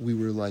is we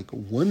were like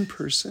one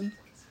person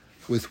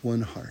with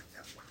one heart.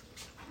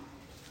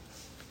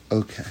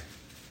 Okay.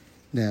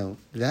 Now,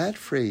 that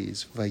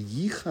phrase,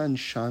 Vayichan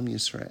Sham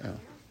Yisrael,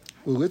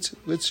 well,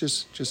 let's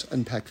just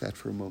unpack that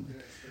for a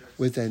moment.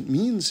 What that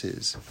means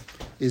is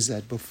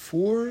that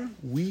before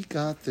we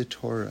got the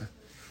Torah,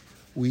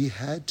 we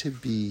had to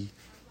be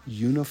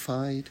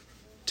unified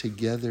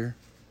together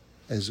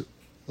as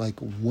like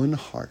one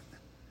heart.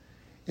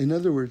 In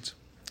other words,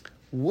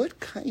 what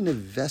kind of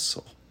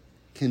vessel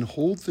can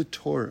hold the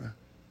Torah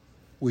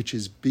which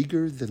is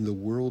bigger than the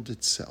world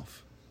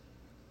itself?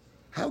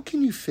 How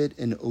can you fit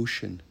an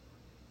ocean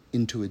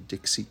into a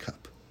Dixie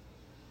cup?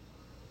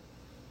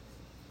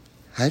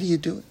 How do you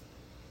do it?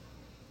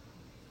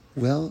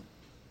 Well,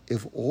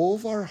 if all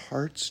of our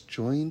hearts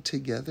join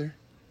together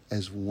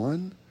as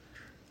one,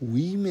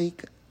 we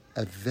make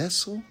a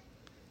vessel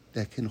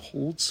that can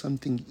hold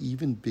something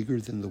even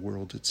bigger than the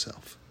world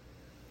itself.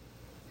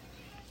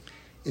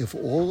 If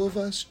all of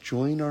us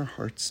join our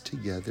hearts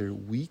together,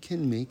 we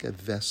can make a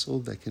vessel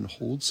that can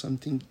hold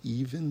something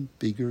even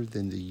bigger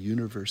than the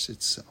universe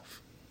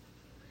itself.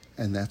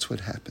 And that's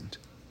what happened.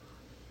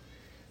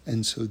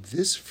 And so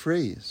this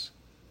phrase,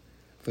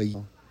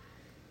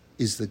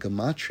 is the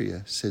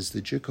gematria, says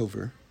the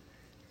Jikover,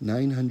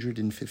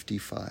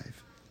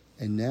 955.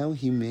 And now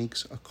he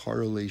makes a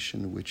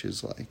correlation which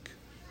is like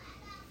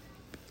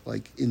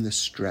in the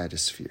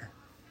stratosphere.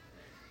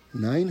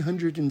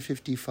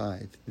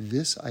 955,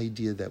 this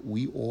idea that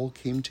we all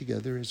came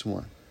together as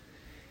one,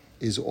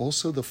 is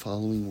also the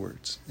following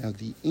words. Now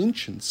the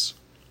ancients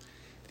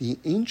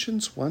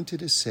wanted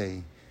to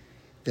say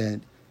that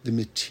the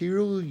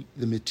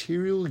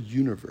material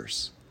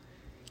universe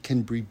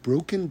can be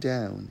broken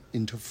down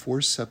into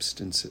four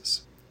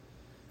substances: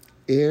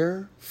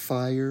 air,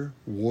 fire,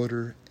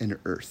 water, and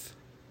earth.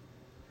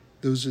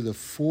 Those are the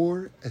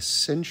four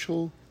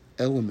essential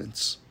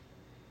elements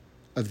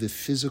of the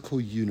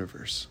physical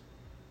universe.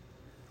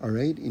 All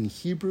right, in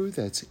Hebrew,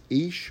 that's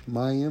Eish,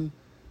 Mayim,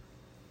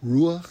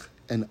 Ruach,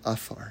 and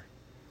Afar.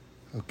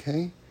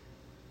 Okay?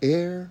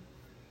 Air,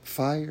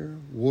 fire,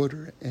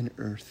 water, and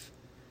earth.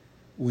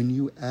 When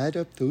you add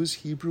up those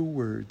Hebrew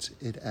words,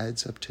 it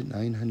adds up to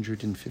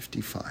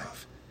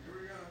 955.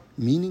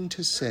 Meaning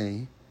to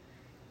say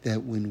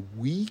that when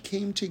we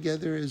came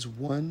together as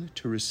one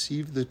to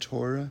receive the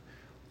Torah,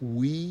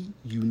 we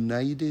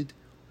united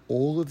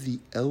all of the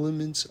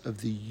elements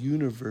of the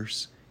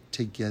universe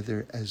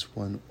together as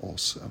one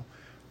also.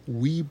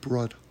 We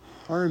brought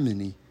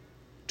harmony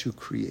to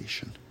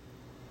creation.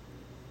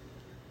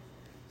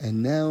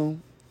 And now,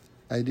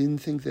 I didn't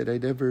think that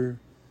I'd ever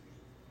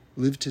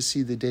live to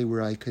see the day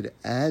where I could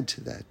add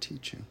to that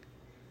teaching.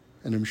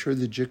 And I'm sure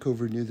the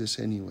Jikover knew this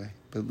anyway,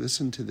 but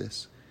listen to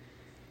this.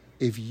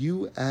 If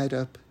you add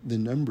up the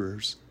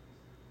numbers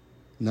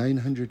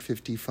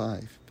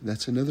 955,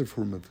 that's another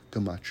form of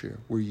gematria,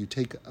 where you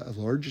take a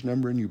large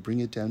number and you bring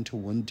it down to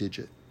one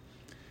digit.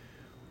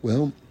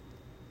 Well,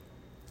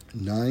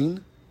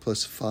 9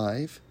 plus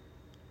 5,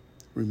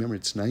 remember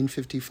it's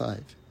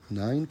 955.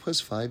 9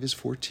 plus 5 is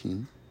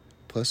 14,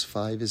 plus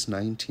 5 is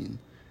 19.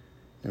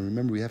 Now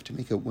remember, we have to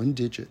make it one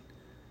digit.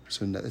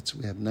 So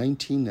we have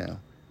 19 now.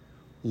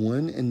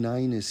 1 and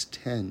 9 is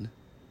 10.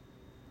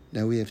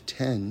 Now we have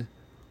 10.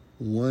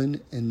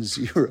 1 and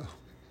 0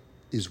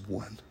 is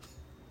 1.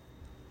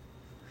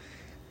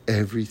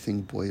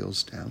 Everything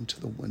boils down to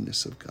the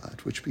oneness of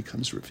God, which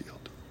becomes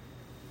revealed.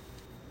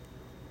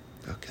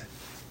 Okay.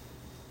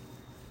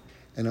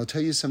 And I'll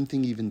tell you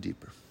something even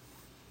deeper.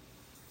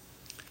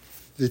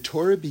 The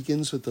Torah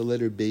begins with the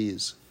letter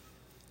Beis,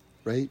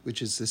 right?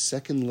 Which is the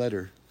second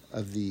letter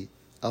of the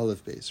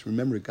Aleph Beis.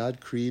 Remember, God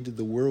created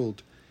the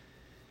world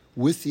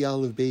with the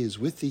Aleph Beis,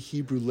 with the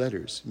Hebrew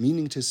letters,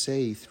 meaning to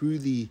say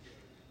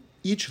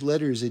each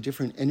letter is a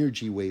different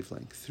energy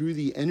wavelength. Through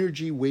the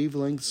energy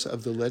wavelengths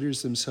of the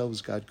letters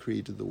themselves, God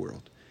created the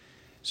world.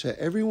 So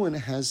everyone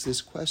has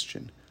this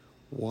question.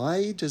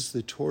 Why does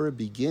the Torah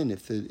begin?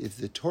 If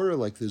the Torah,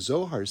 like the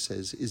Zohar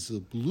says, is the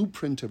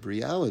blueprint of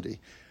reality,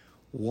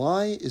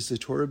 why is the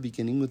Torah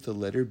beginning with the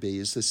letter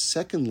Beis, the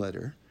second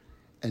letter,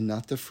 and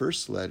not the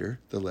first letter,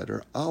 the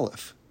letter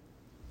Aleph.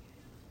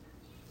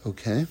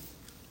 Okay?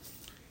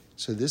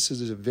 So this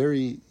is a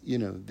very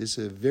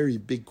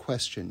big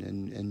question,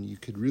 and you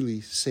could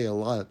really say a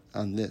lot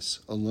on this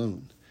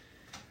alone.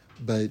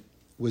 But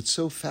what's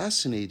so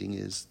fascinating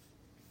is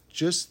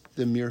just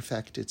the mere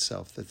fact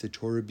itself that the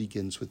Torah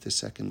begins with the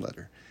second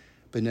letter.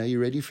 But now you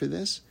ready for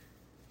this?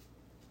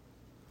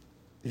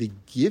 The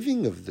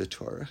giving of the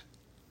Torah,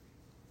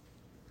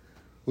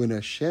 when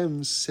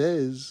Hashem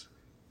says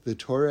the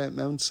Torah at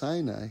Mount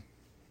Sinai,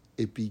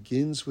 it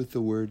begins with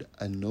the word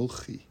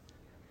Anochi,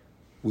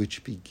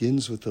 which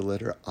begins with the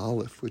letter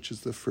Aleph, which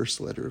is the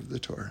first letter of the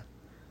Torah.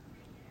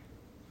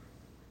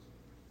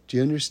 Do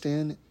you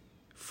understand?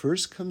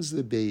 First comes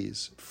the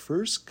Beis.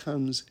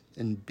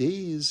 And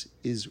Beis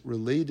is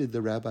related,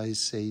 the rabbis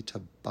say,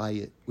 to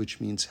Bayit, which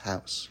means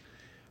house,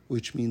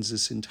 which means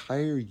this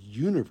entire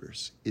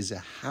universe is a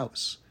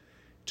house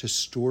to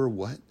store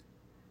what?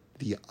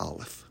 The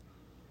Aleph.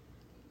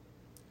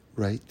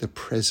 Right? The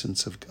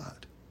presence of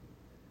God.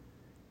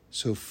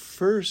 So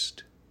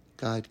first,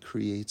 God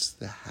creates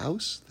the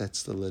house.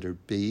 That's the letter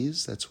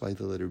Beis. That's why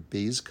the letter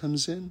Beis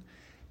comes in.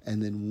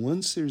 And then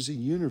once there's a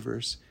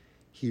universe,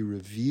 he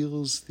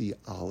reveals the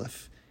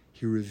Aleph.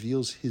 He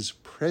reveals his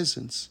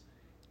presence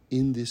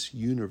in this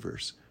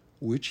universe,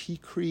 which he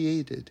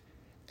created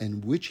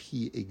and which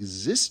he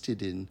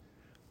existed in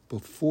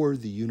before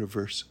the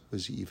universe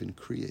was even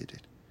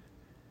created.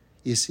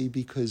 You see,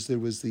 because there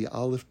was the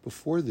Aleph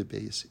before the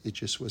Beis, it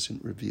just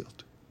wasn't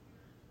revealed.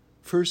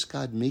 First,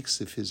 God makes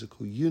the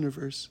physical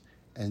universe,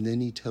 and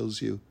then he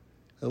tells you,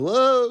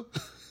 hello,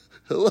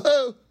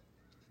 hello,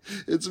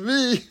 it's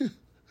me,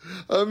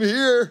 I'm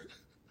here,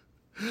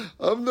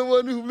 I'm the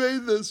one who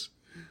made this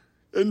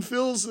and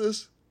fills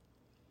this.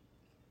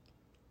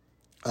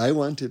 I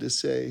wanted to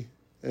say,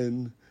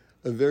 and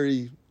a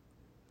very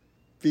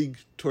big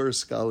Torah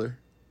scholar,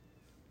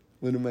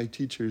 one of my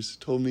teachers,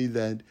 told me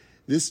that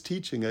this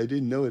teaching, I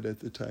didn't know it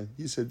at the time.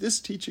 He said, this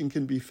teaching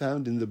can be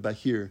found in the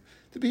Bahir.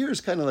 The Bahir is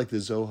kind of like the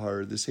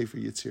Zohar, the Sefer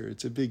Yetzirah.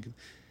 It's a big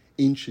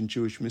ancient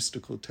Jewish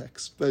mystical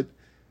text. But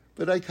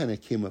I kind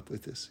of came up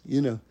with this.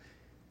 You know,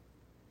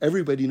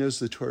 everybody knows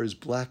the Torah is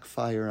black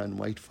fire on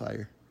white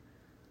fire.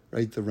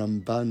 Right? The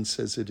Ramban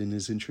says it in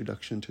his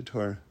introduction to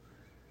Torah.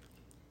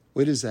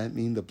 What does that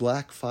mean? The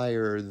black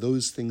fire are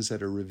those things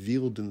that are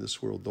revealed in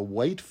this world. The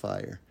white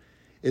fire,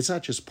 it's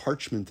not just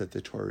parchment that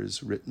the Torah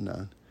is written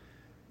on.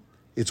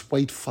 It's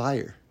white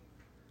fire.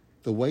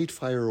 The white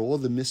fire are all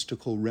the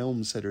mystical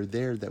realms that are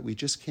there that we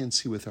just can't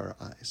see with our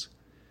eyes.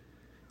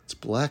 It's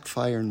black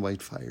fire and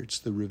white fire. It's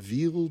the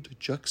revealed,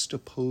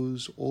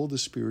 juxtapose all the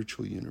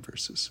spiritual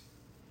universes.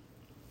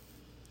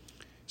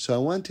 So I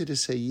wanted to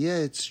say, yeah,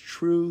 it's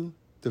true.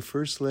 The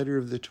first letter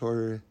of the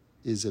Torah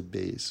is a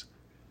Beis,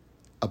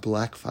 a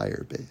black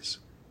fire Beis.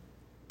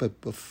 But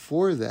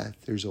before that,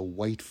 there's a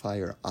white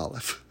fire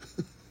Aleph.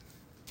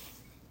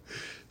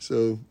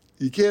 So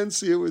you can't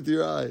see it with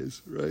your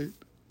eyes, right?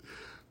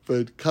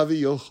 But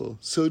kaviyochel,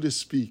 so to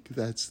speak,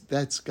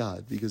 that's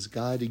God, because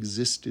God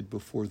existed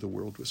before the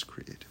world was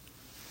created.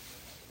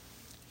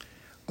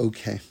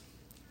 Okay.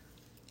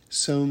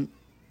 So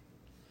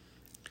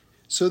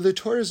the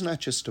Torah is not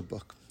just a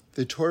book.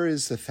 The Torah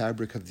is the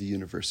fabric of the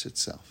universe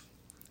itself.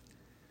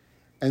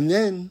 And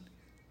then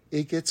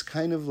it gets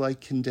kind of like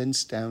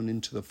condensed down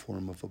into the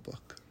form of a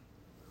book.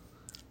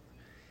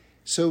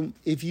 So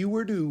if you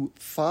were to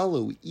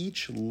follow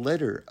each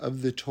letter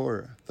of the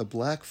Torah, the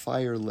black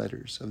fire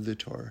letters of the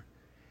Torah,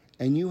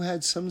 and you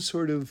had some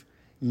sort of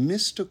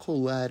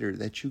mystical ladder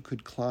that you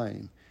could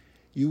climb,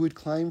 you would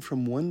climb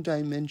from one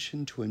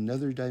dimension to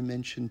another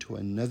dimension to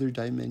another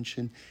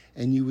dimension,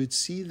 and you would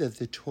see that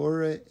the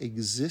Torah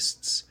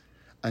exists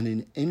on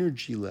an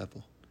energy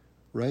level,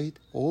 right?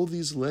 All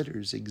these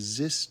letters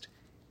exist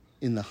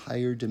in the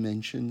higher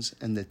dimensions,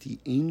 and that the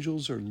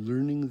angels are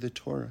learning the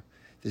Torah,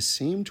 the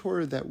same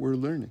Torah that we're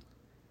learning,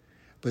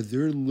 but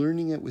they're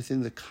learning it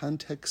within the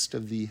context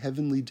of the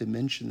heavenly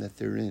dimension that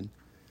they're in.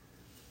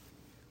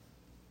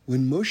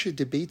 When Moshe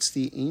debates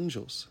the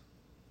angels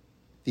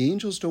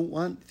don't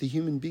want the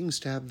human beings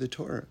to have the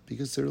Torah,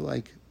 because they're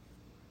like,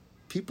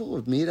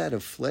 people made out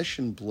of flesh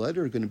and blood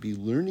are going to be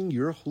learning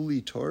your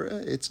holy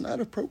Torah? It's not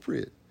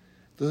appropriate.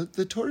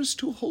 The Torah is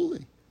too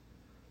holy.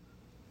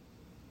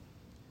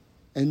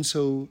 And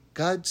so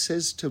God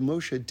says to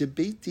Moshe,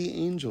 debate the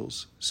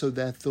angels so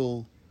that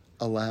they'll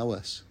allow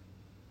us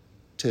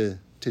to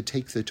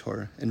take the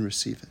Torah and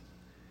receive it.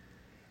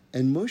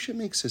 And Moshe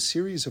makes a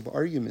series of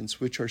arguments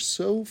which are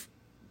so,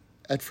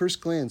 at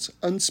first glance,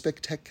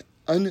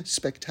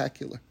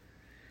 unspectacular.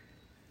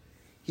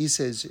 He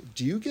says,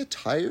 do you get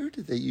tired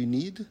that you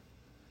need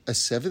a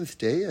seventh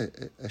day,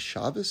 a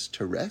Shabbos,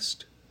 to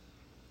rest?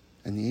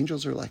 And the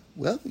angels are like,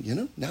 well,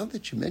 now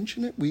that you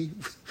mention it, we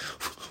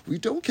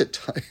don't get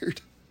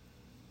tired.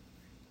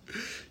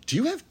 Do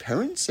you have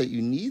parents that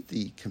you need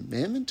the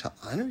commandment to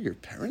honor your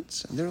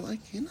parents? And they're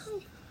like,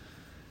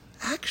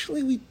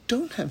 actually, we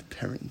don't have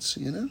parents,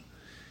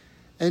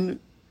 And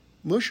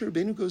Moshe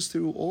Rabbeinu goes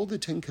through all the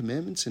 10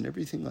 Commandments and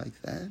everything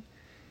like that.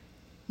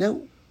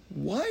 Now,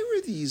 why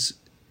were these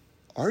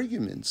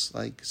arguments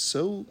like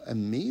so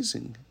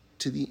amazing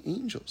to the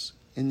angels,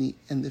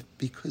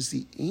 because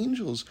the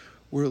angels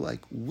were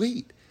like,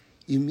 wait,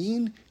 you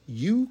mean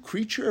you,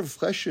 creature of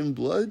flesh and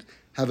blood,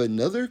 have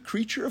another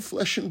creature of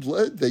flesh and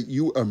blood that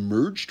you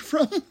emerged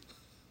from?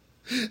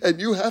 And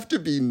you have to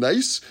be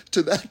nice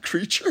to that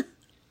creature?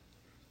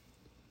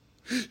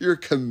 You're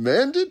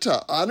commanded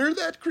to honor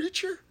that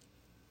creature?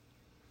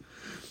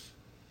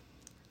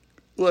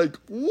 Like,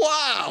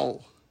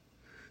 wow!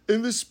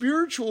 In the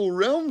spiritual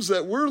realms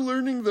that we're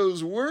learning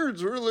those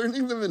words, we're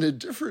learning them in a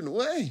different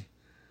way.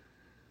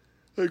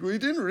 Like, we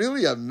didn't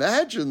really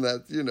imagine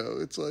that,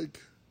 it's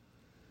like,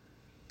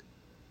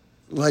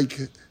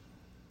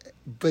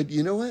 but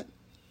you know what?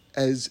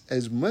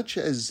 As much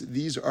as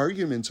these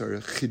arguments are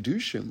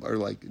chidushim, are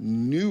like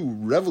new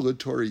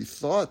revelatory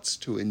thoughts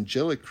to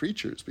angelic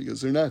creatures,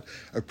 because they're not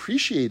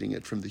appreciating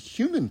it from the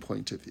human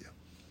point of view,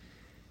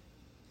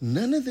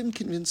 none of them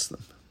convince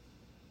them.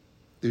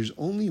 There's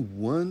only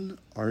one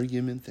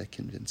argument that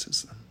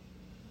convinces them.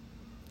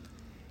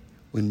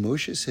 When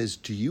Moshe says,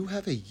 do you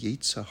have a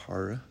Yetzer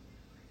hara?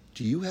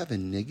 Do you have a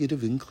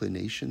negative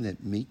inclination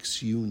that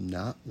makes you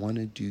not want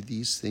to do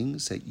these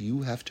things that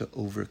you have to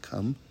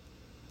overcome?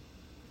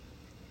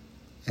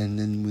 And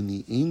then when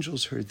the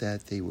angels heard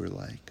that, they were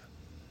like,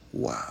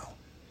 wow,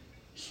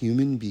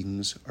 human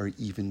beings are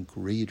even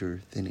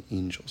greater than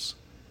angels.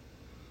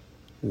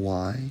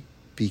 Why?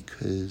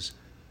 Because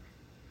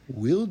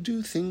we'll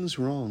do things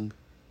wrong.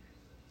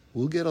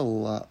 We'll get a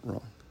lot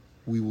wrong.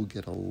 We will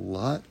get a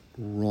lot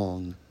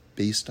wrong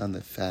based on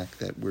the fact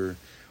that we're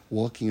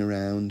walking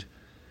around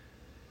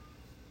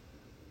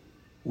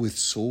with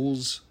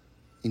souls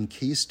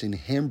encased in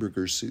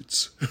hamburger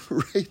suits,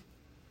 right?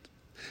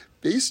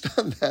 Based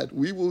on that,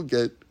 we will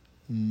get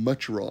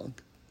much wrong.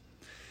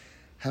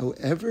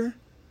 However,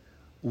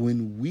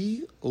 when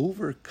we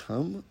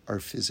overcome our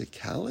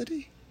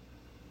physicality,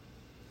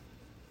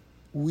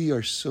 we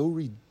are so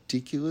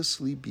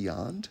ridiculously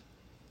beyond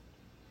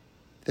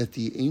that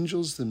the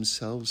angels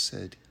themselves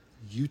said,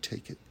 you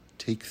take it.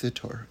 Take the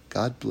Torah.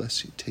 God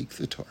bless you. Take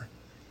the Torah.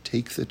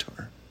 Take the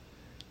Torah.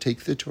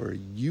 Take the Torah.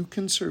 You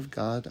can serve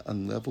God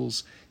on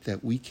levels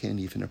that we can't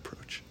even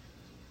approach.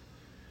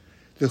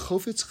 The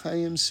Chofetz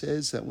Chaim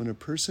says that when a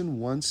person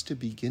wants to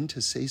begin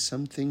to say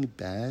something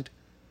bad,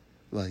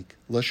 like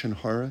Lashon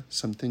Hara,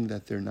 something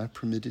that they're not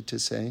permitted to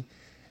say,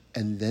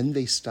 and then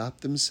they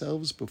stop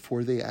themselves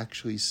before they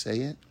actually say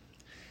it,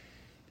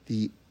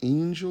 the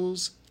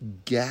angels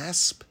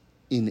gasp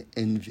in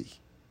envy.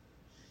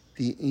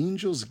 The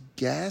angels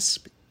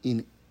gasp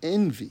in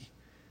envy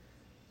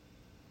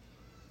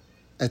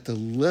at the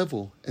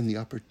level and the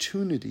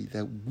opportunity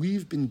that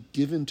we've been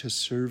given to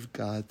serve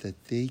God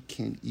that they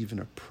can't even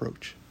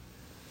approach.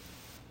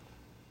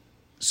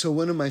 So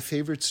one of my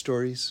favorite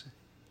stories,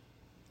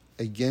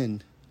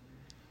 again,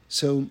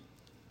 so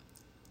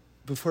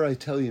before I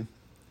tell you,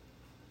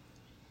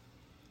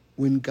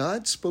 when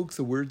God spoke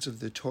the words of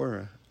the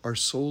Torah, our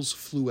souls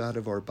flew out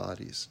of our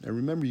bodies. Now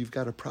remember, you've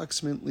got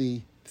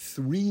approximately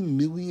 3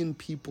 million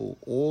people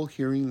all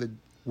hearing the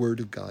word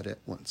of God at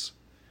once,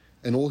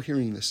 and all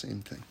hearing the same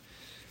thing.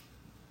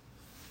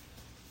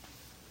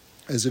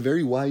 As a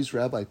very wise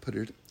rabbi put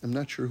it, I'm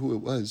not sure who it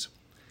was,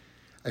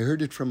 I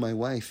heard it from my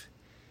wife,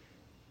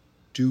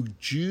 do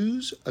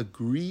Jews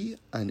agree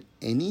on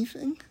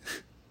anything?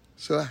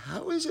 So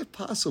how is it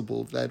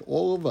possible that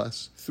all of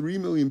us, 3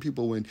 million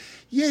people, went,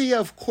 yeah,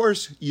 of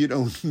course you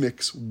don't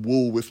mix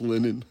wool with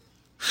linen,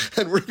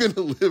 and we're going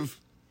to live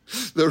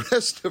the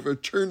rest of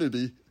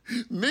eternity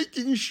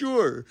making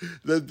sure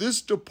that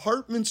this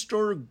department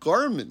store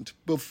garment,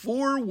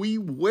 before we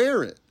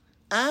wear it,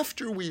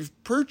 after we've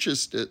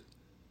purchased it,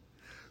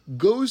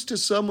 goes to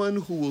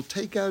someone who will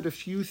take out a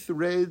few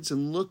threads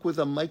and look with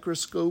a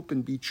microscope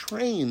and be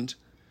trained,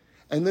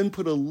 and then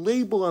put a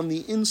label on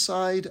the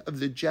inside of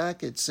the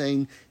jacket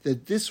saying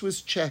that this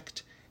was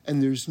checked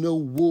and there's no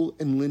wool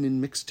and linen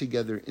mixed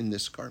together in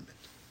this garment.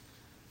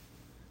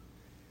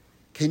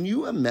 Can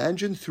you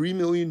imagine 3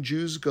 million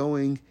Jews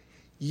going,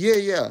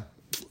 yeah,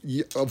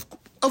 of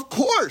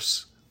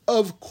course.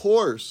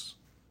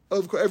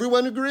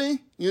 Everyone agree?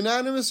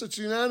 Unanimous? It's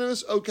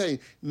unanimous? Okay,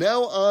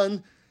 now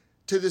on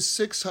to the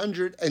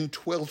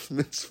 612th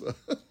mitzvah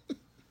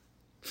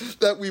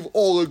that we've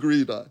all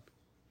agreed on.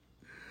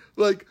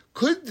 Like,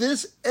 could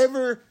this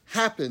ever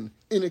happen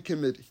in a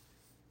committee?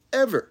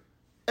 Ever.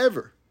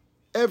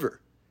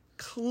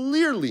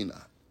 Clearly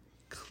not.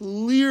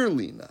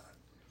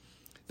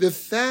 The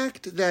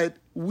fact that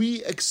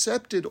we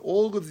accepted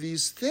all of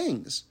these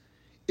things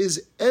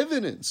is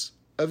evidence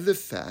of the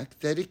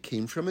fact that it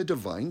came from a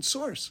divine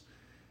source,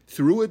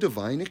 through a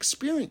divine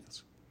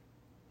experience.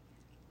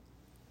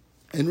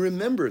 And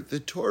remember, the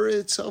Torah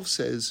itself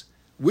says,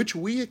 which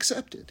we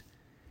accepted,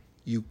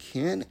 you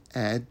can't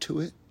add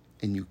to it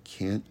and you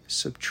can't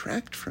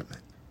subtract from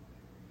it.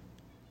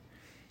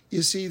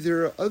 You see,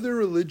 there are other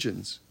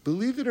religions,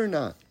 believe it or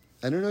not,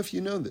 I don't know if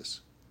you know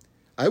this.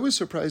 I was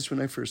surprised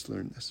when I first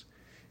learned this.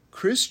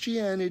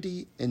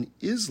 Christianity and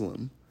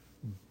Islam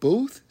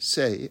both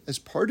say, as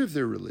part of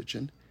their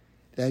religion,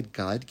 that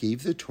God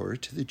gave the Torah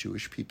to the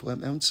Jewish people at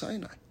Mount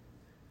Sinai.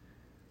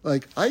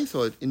 Like, I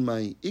thought in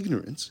my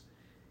ignorance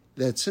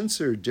that since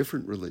they're a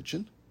different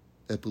religion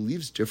that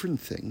believes different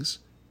things,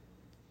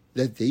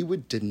 that they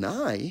would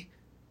deny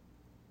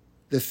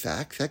the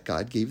fact that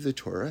God gave the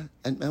Torah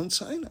at Mount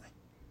Sinai.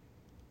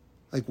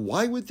 Like,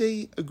 why would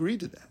they agree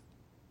to that?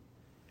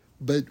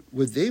 But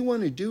what they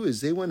want to do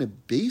is they want to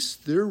base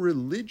their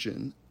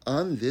religion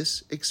on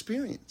this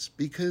experience,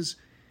 because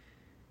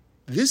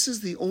this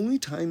is the only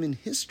time in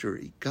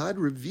history God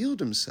revealed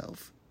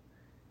himself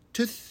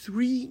to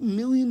 3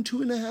 million,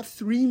 2.5,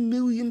 3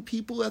 million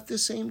people at the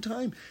same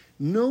time.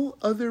 No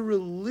other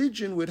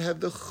religion would have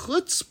the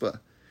chutzpah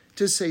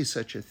to say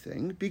such a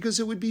thing, because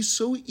it would be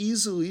so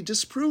easily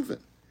disproven.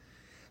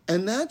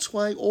 And that's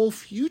why all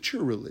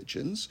future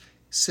religions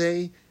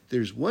say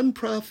there's one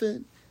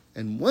prophet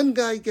and one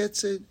guy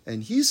gets it,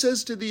 and he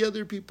says to the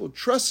other people,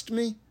 trust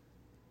me.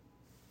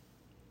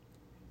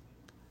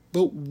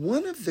 But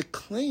one of the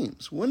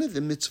claims, one of the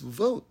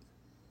mitzvot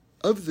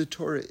of the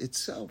Torah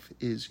itself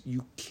is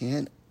you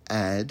can't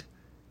add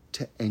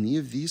to any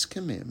of these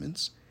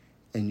commandments,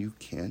 and you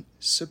can't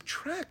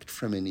subtract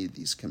from any of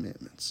these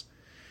commandments,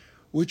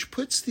 which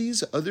puts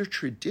these other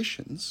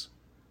traditions,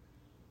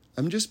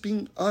 I'm just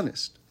being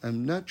honest,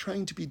 I'm not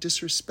trying to be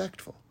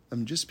disrespectful,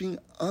 I'm just being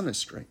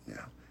honest right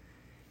now,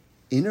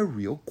 in a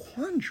real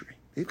quandary.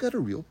 They've got a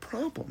real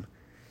problem.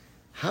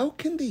 How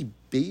can they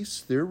base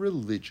their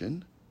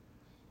religion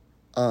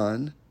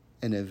on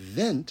an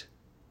event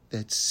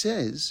that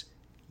says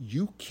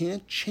you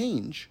can't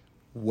change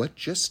what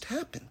just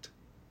happened?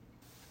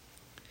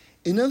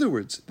 In other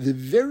words, the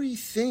very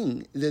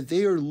thing that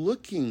they are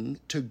looking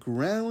to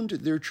ground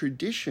their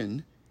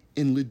tradition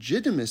in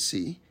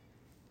legitimacy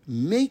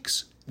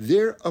makes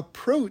their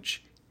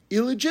approach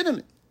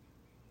illegitimate.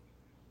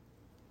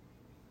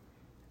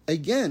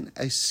 Again,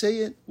 I say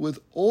it with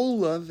all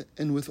love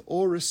and with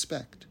all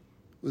respect.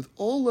 With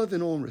all love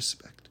and all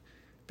respect.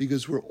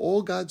 Because we're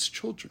all God's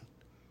children.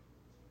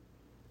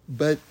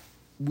 But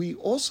we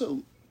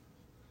also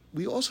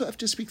have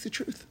to speak the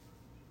truth.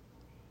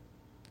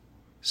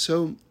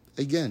 So,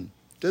 again,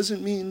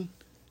 doesn't mean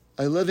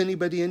I love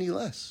anybody any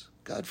less.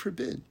 God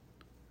forbid.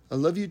 I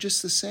love you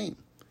just the same.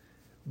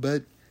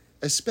 But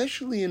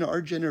especially in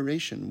our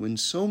generation, when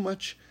so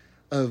much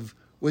of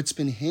what's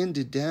been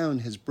handed down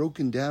has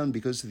broken down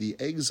because of the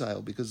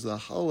exile, because of the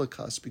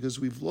Holocaust, because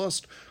we've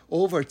lost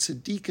all of our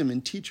tzaddikim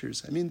and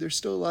teachers. I mean, there's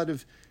still a lot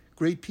of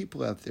great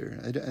people out there.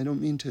 I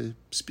don't mean to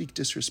speak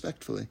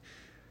disrespectfully.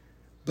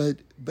 But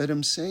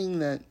I'm saying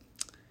that,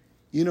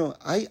 you know,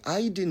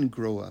 I didn't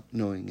grow up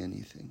knowing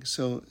anything.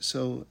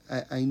 So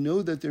I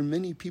know that there are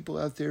many people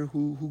out there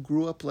who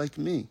grew up like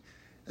me.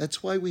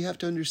 That's why we have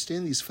to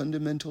understand these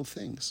fundamental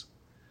things.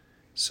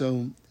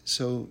 So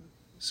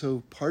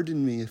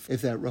pardon me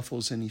if that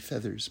ruffles any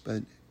feathers,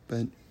 but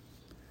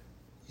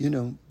you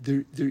know,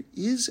 there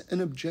is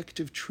an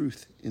objective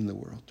truth in the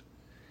world.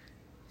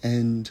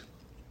 And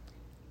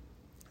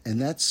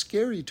that's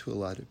scary to a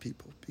lot of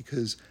people,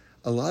 because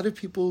a lot of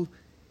people,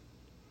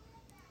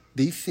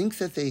 they think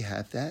that they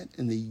have that,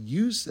 and they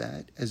use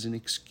that as an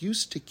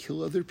excuse to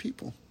kill other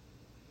people.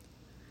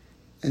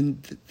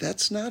 And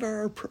that's not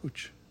our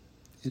approach.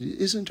 It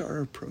isn't our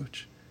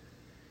approach.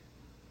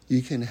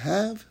 You can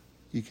have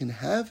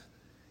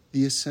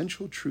the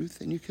essential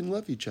truth, and you can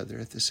love each other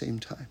at the same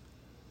time.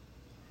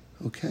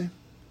 Okay?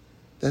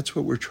 That's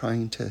what we're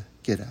trying to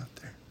get out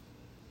there.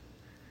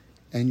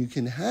 And you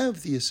can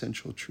have the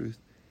essential truth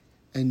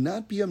and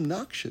not be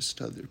obnoxious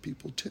to other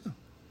people too.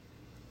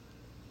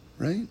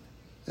 Right?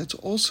 That's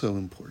also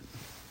important.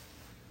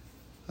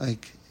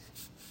 Like,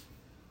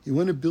 you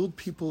want to build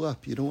people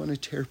up. You don't want to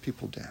tear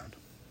people down.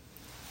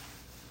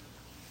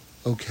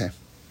 Okay.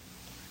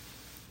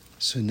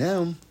 So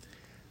now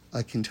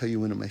I can tell you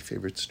one of my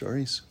favorite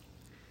stories,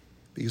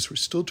 because we're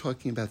still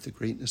talking about the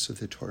greatness of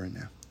the Torah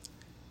now.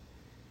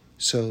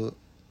 So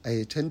I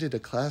attended a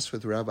class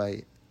with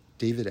Rabbi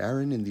David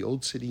Aaron in the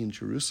Old City in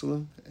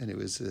Jerusalem, and it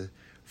was the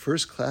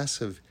first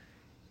class of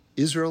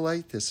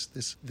Israelite,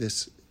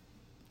 this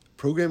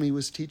program he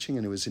was teaching,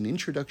 and it was an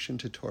introduction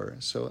to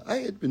Torah. So I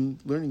had been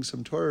learning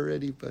some Torah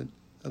already, but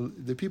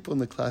the people in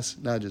the class,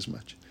 not as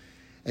much.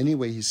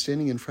 Anyway, he's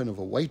standing in front of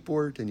a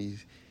whiteboard, and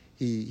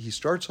he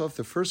starts off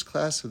the first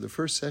class of the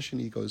first session.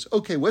 He goes,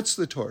 okay, what's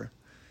the Torah?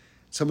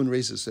 Someone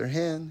raises their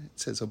hand. It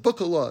says, a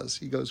book of laws.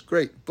 He goes,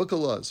 great, book of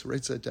laws.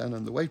 Writes that down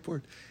on the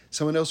whiteboard.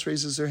 Someone else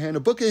raises their hand. A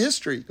book of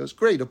history. He goes,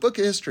 great, a book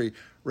of history.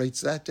 Writes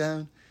that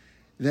down.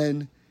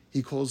 Then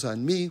he calls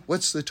on me.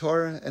 What's the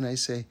Torah? And I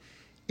say,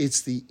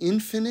 it's the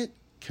infinite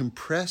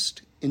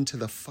compressed into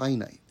the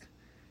finite.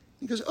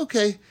 He goes,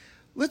 okay,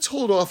 let's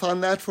hold off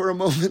on that for a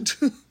moment.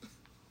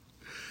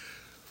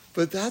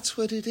 But that's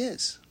what it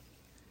is.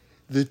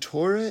 The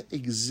Torah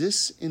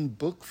exists in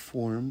book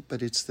form,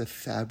 but it's the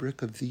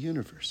fabric of the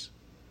universe.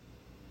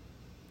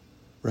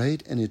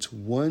 Right? And it's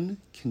one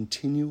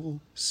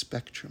continual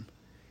spectrum.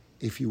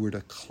 If you were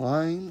to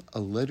climb a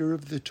letter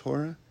of the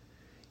Torah,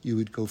 you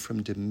would go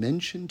from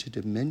dimension to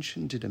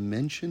dimension to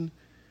dimension.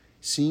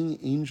 seeing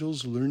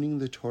angels learning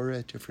the Torah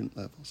at different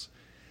levels.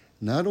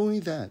 Not only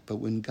that, but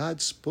when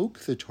God spoke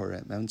the Torah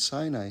at Mount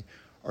Sinai,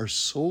 our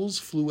souls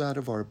flew out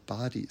of our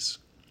bodies.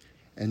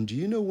 And do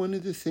you know one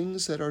of the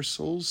things that our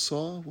souls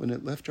saw when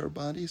it left our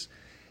bodies?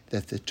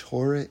 That the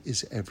Torah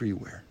is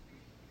everywhere,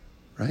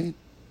 right?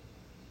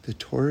 The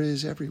Torah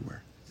is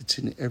everywhere. It's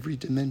in every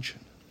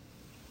dimension.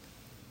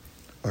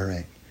 All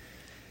right.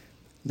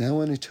 Now I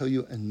want to tell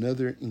you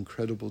another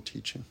incredible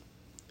teaching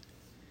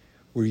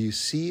where you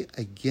see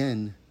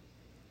again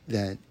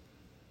that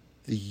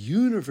the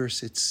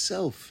universe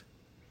itself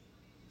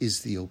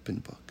is the open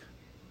book.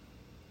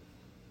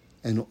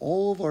 And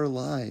all of our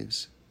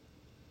lives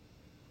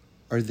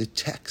are the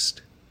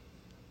text.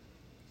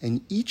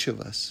 And each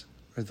of us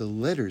are the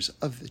letters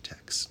of the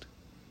text.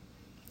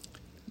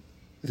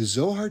 The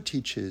Zohar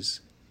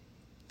teaches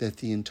that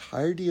the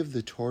entirety of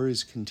the Torah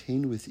is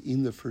contained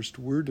within the first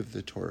word of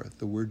the Torah,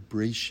 the word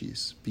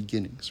Breshis,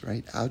 beginnings,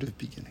 right? Out of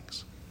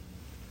beginnings.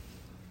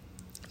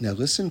 Now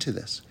listen to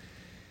this.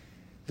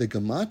 The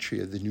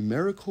gematria, the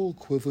numerical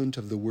equivalent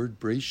of the word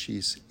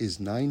Breshis, is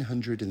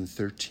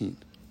 913.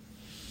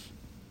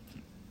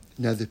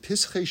 Now the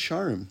Pischei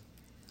Sharim,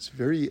 it's a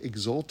very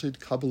exalted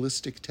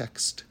Kabbalistic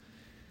text,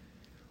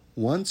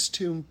 wants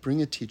to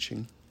bring a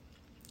teaching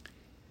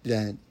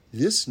that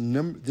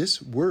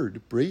this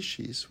word,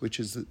 Breshis, which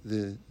is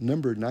the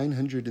number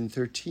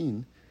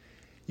 913,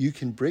 you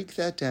can break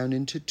that down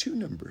into two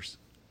numbers.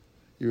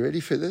 You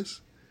ready for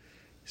this?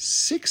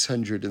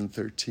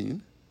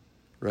 613,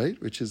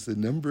 right, which is the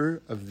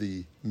number of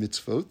the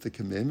mitzvot, the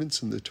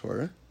commandments in the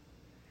Torah,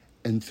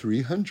 and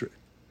 300.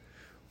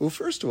 Well,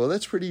 first of all,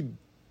 that's pretty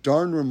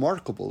darn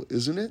remarkable,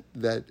 isn't it?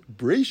 That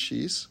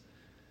Breshis,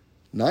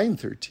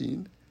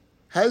 913,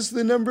 has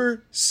the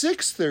number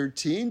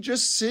 613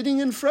 just sitting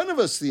in front of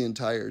us the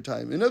entire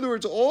time. In other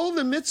words, all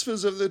the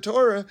mitzvahs of the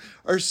Torah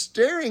are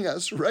staring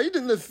us right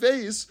in the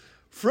face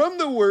from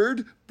the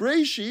word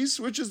Breshis,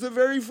 which is the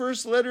very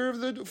first letter of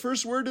the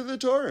first word of the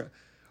Torah.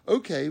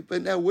 Okay,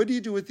 but now what do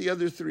you do with the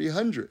other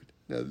 300?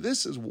 Now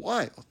this is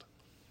wild.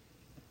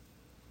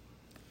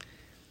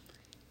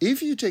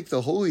 If you take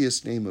the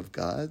holiest name of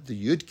God, the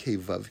Yud-Kei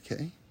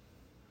Vav-Kei,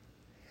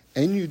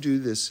 and you do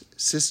this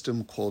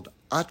system called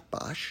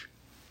Atbash,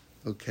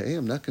 okay,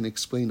 I'm not going to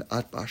explain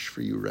Atbash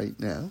for you right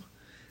now,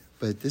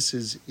 but this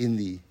is in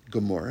the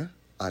Gemara,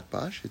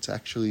 Atbash. It's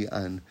actually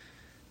on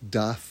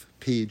Daf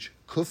page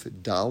Kuf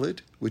Daled,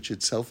 which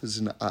itself is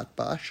an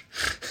Atbash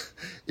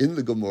in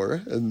the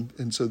Gemara.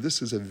 And so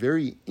this is a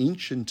very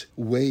ancient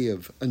way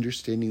of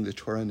understanding the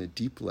Torah on a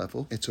deep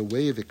level. It's a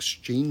way of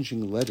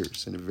exchanging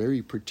letters in a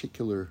very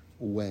particular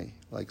way,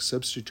 like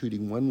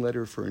substituting one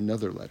letter for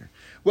another letter.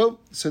 Well,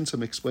 since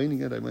I'm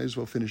explaining it, I might as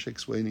well finish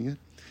explaining it.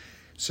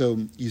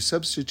 So you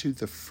substitute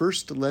the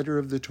first letter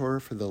of the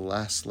Torah for the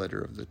last letter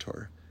of the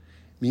Torah,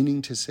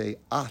 meaning to say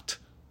At,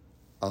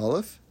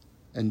 Aleph,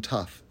 and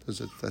Taf.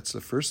 That's the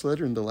first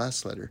letter and the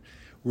last letter.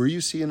 Where you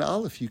see an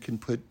Aleph, you can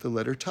put the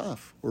letter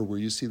Taf. Or where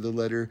you see the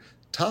letter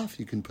Taf,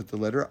 you can put the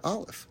letter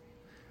Aleph.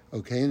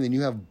 Okay, and then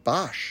you have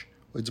Bash.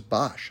 What's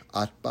Bash?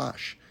 At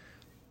Bash.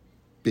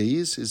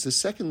 Beis is the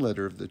second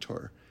letter of the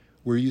Torah.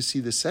 Where you see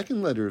the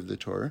second letter of the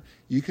Torah,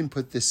 you can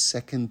put the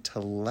second to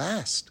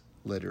last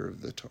letter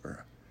of the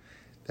Torah.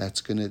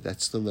 That's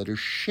the letter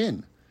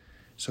Shin.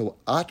 So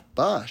At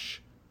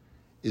Bash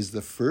is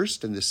the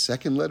first and the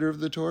second letter of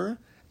the Torah,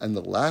 and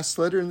the last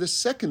letter and the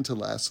second to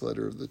last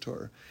letter of the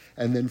Torah.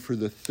 And then for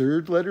the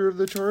third letter of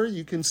the Torah,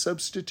 you can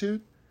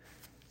substitute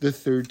the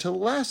third to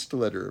last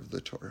letter of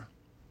the Torah.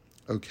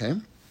 Okay?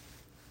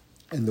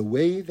 And the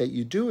way that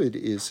you do it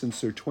is,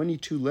 since there are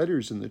 22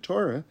 letters in the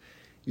Torah,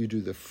 you do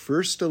the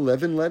first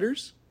 11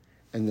 letters,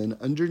 and then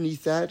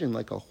underneath that, in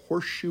like a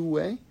horseshoe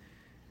way,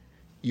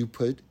 you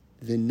put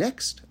the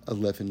next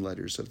 11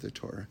 letters of the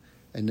Torah.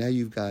 And now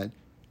you've got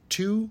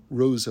 2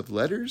 rows of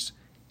letters,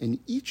 and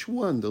each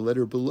one, the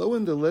letter below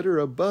and the letter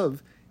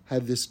above,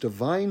 have this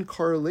divine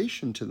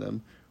correlation to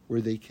them where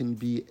they can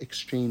be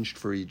exchanged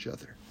for each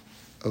other.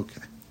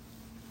 Okay.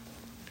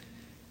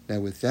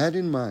 Now with that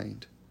in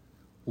mind,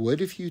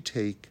 what if you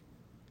take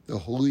the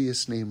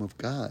holiest name of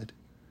God,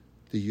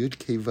 the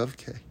Yud-Kei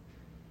Vav-Kei,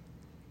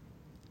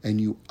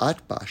 and you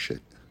atbash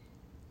it?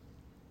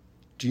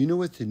 Do you know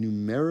what the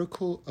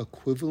numerical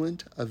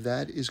equivalent of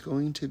that is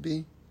going to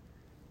be?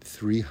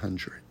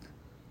 300.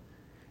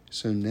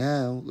 So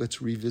now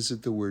let's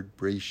revisit the word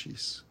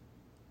Breshis,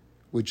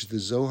 which the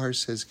Zohar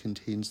says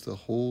contains the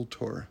whole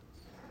Torah.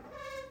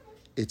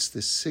 It's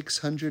the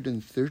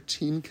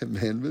 613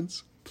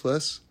 commandments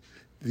plus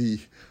the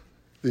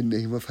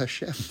name of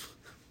Hashem,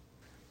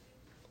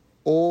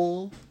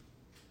 all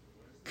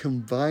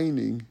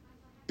combining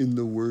in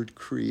the word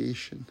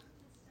creation.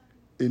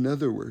 In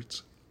other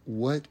words,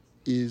 what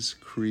is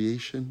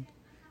creation?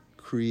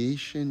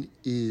 Creation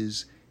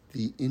is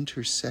the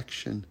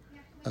intersection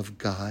of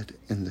God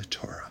and the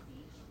Torah.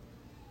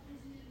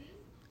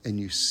 And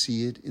you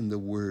see it in the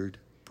word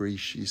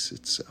Breshis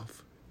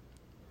itself.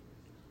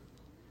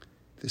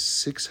 The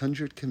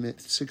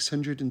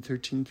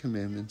 613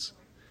 commandments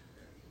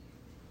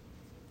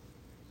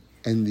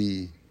and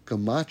the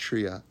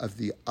gematria of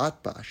the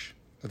Atbash,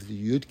 of the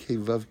Yud-Ke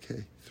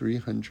Vav-Ke,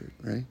 300,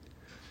 right?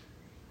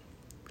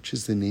 Which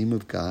is the name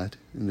of God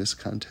in this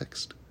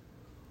context.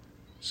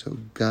 So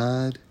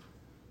God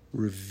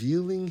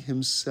revealing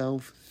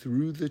himself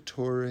through the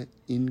Torah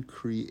in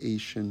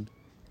creation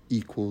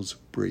equals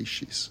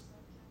Breshis,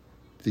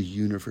 the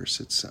universe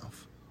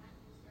itself.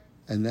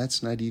 And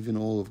that's not even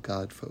all of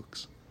God,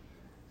 folks.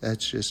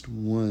 That's just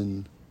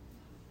one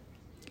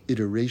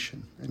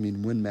iteration,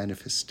 one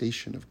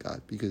manifestation of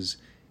God. Because,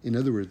 in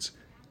other words,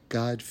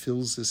 God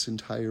fills this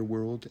entire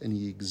world and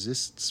he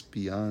exists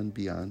beyond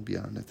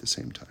at the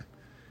same time.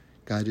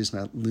 God is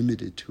not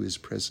limited to his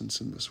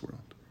presence in this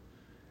world.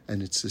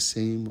 And it's the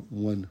same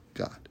one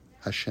God,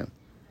 Hashem,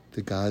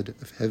 the God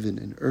of heaven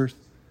and earth,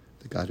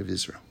 the God of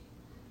Israel.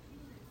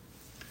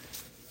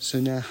 So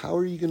now how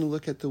are you going to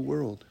look at the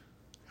world?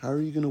 How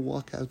are you going to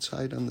walk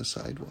outside on the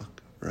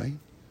sidewalk, right?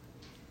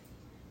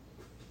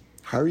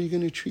 How are you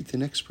going to treat the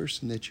next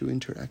person that you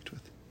interact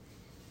with?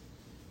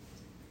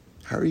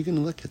 How are you going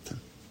to look at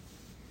them?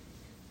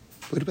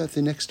 What about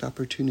the next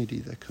opportunity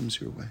that comes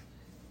your way?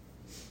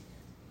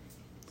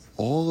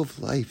 All of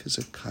life is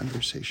a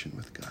conversation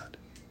with God.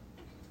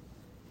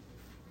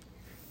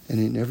 And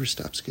it never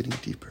stops getting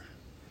deeper.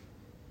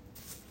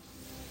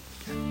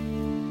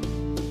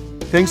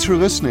 Thanks for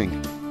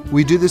listening.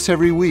 We do this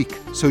every week,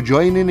 so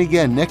join in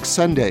again next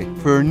Sunday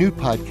for a new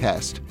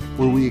podcast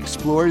where we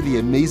explore the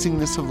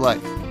amazingness of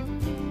life.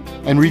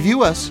 And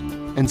review us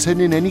and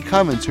send in any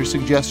comments or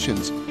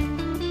suggestions.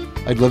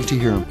 I'd love to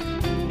hear them.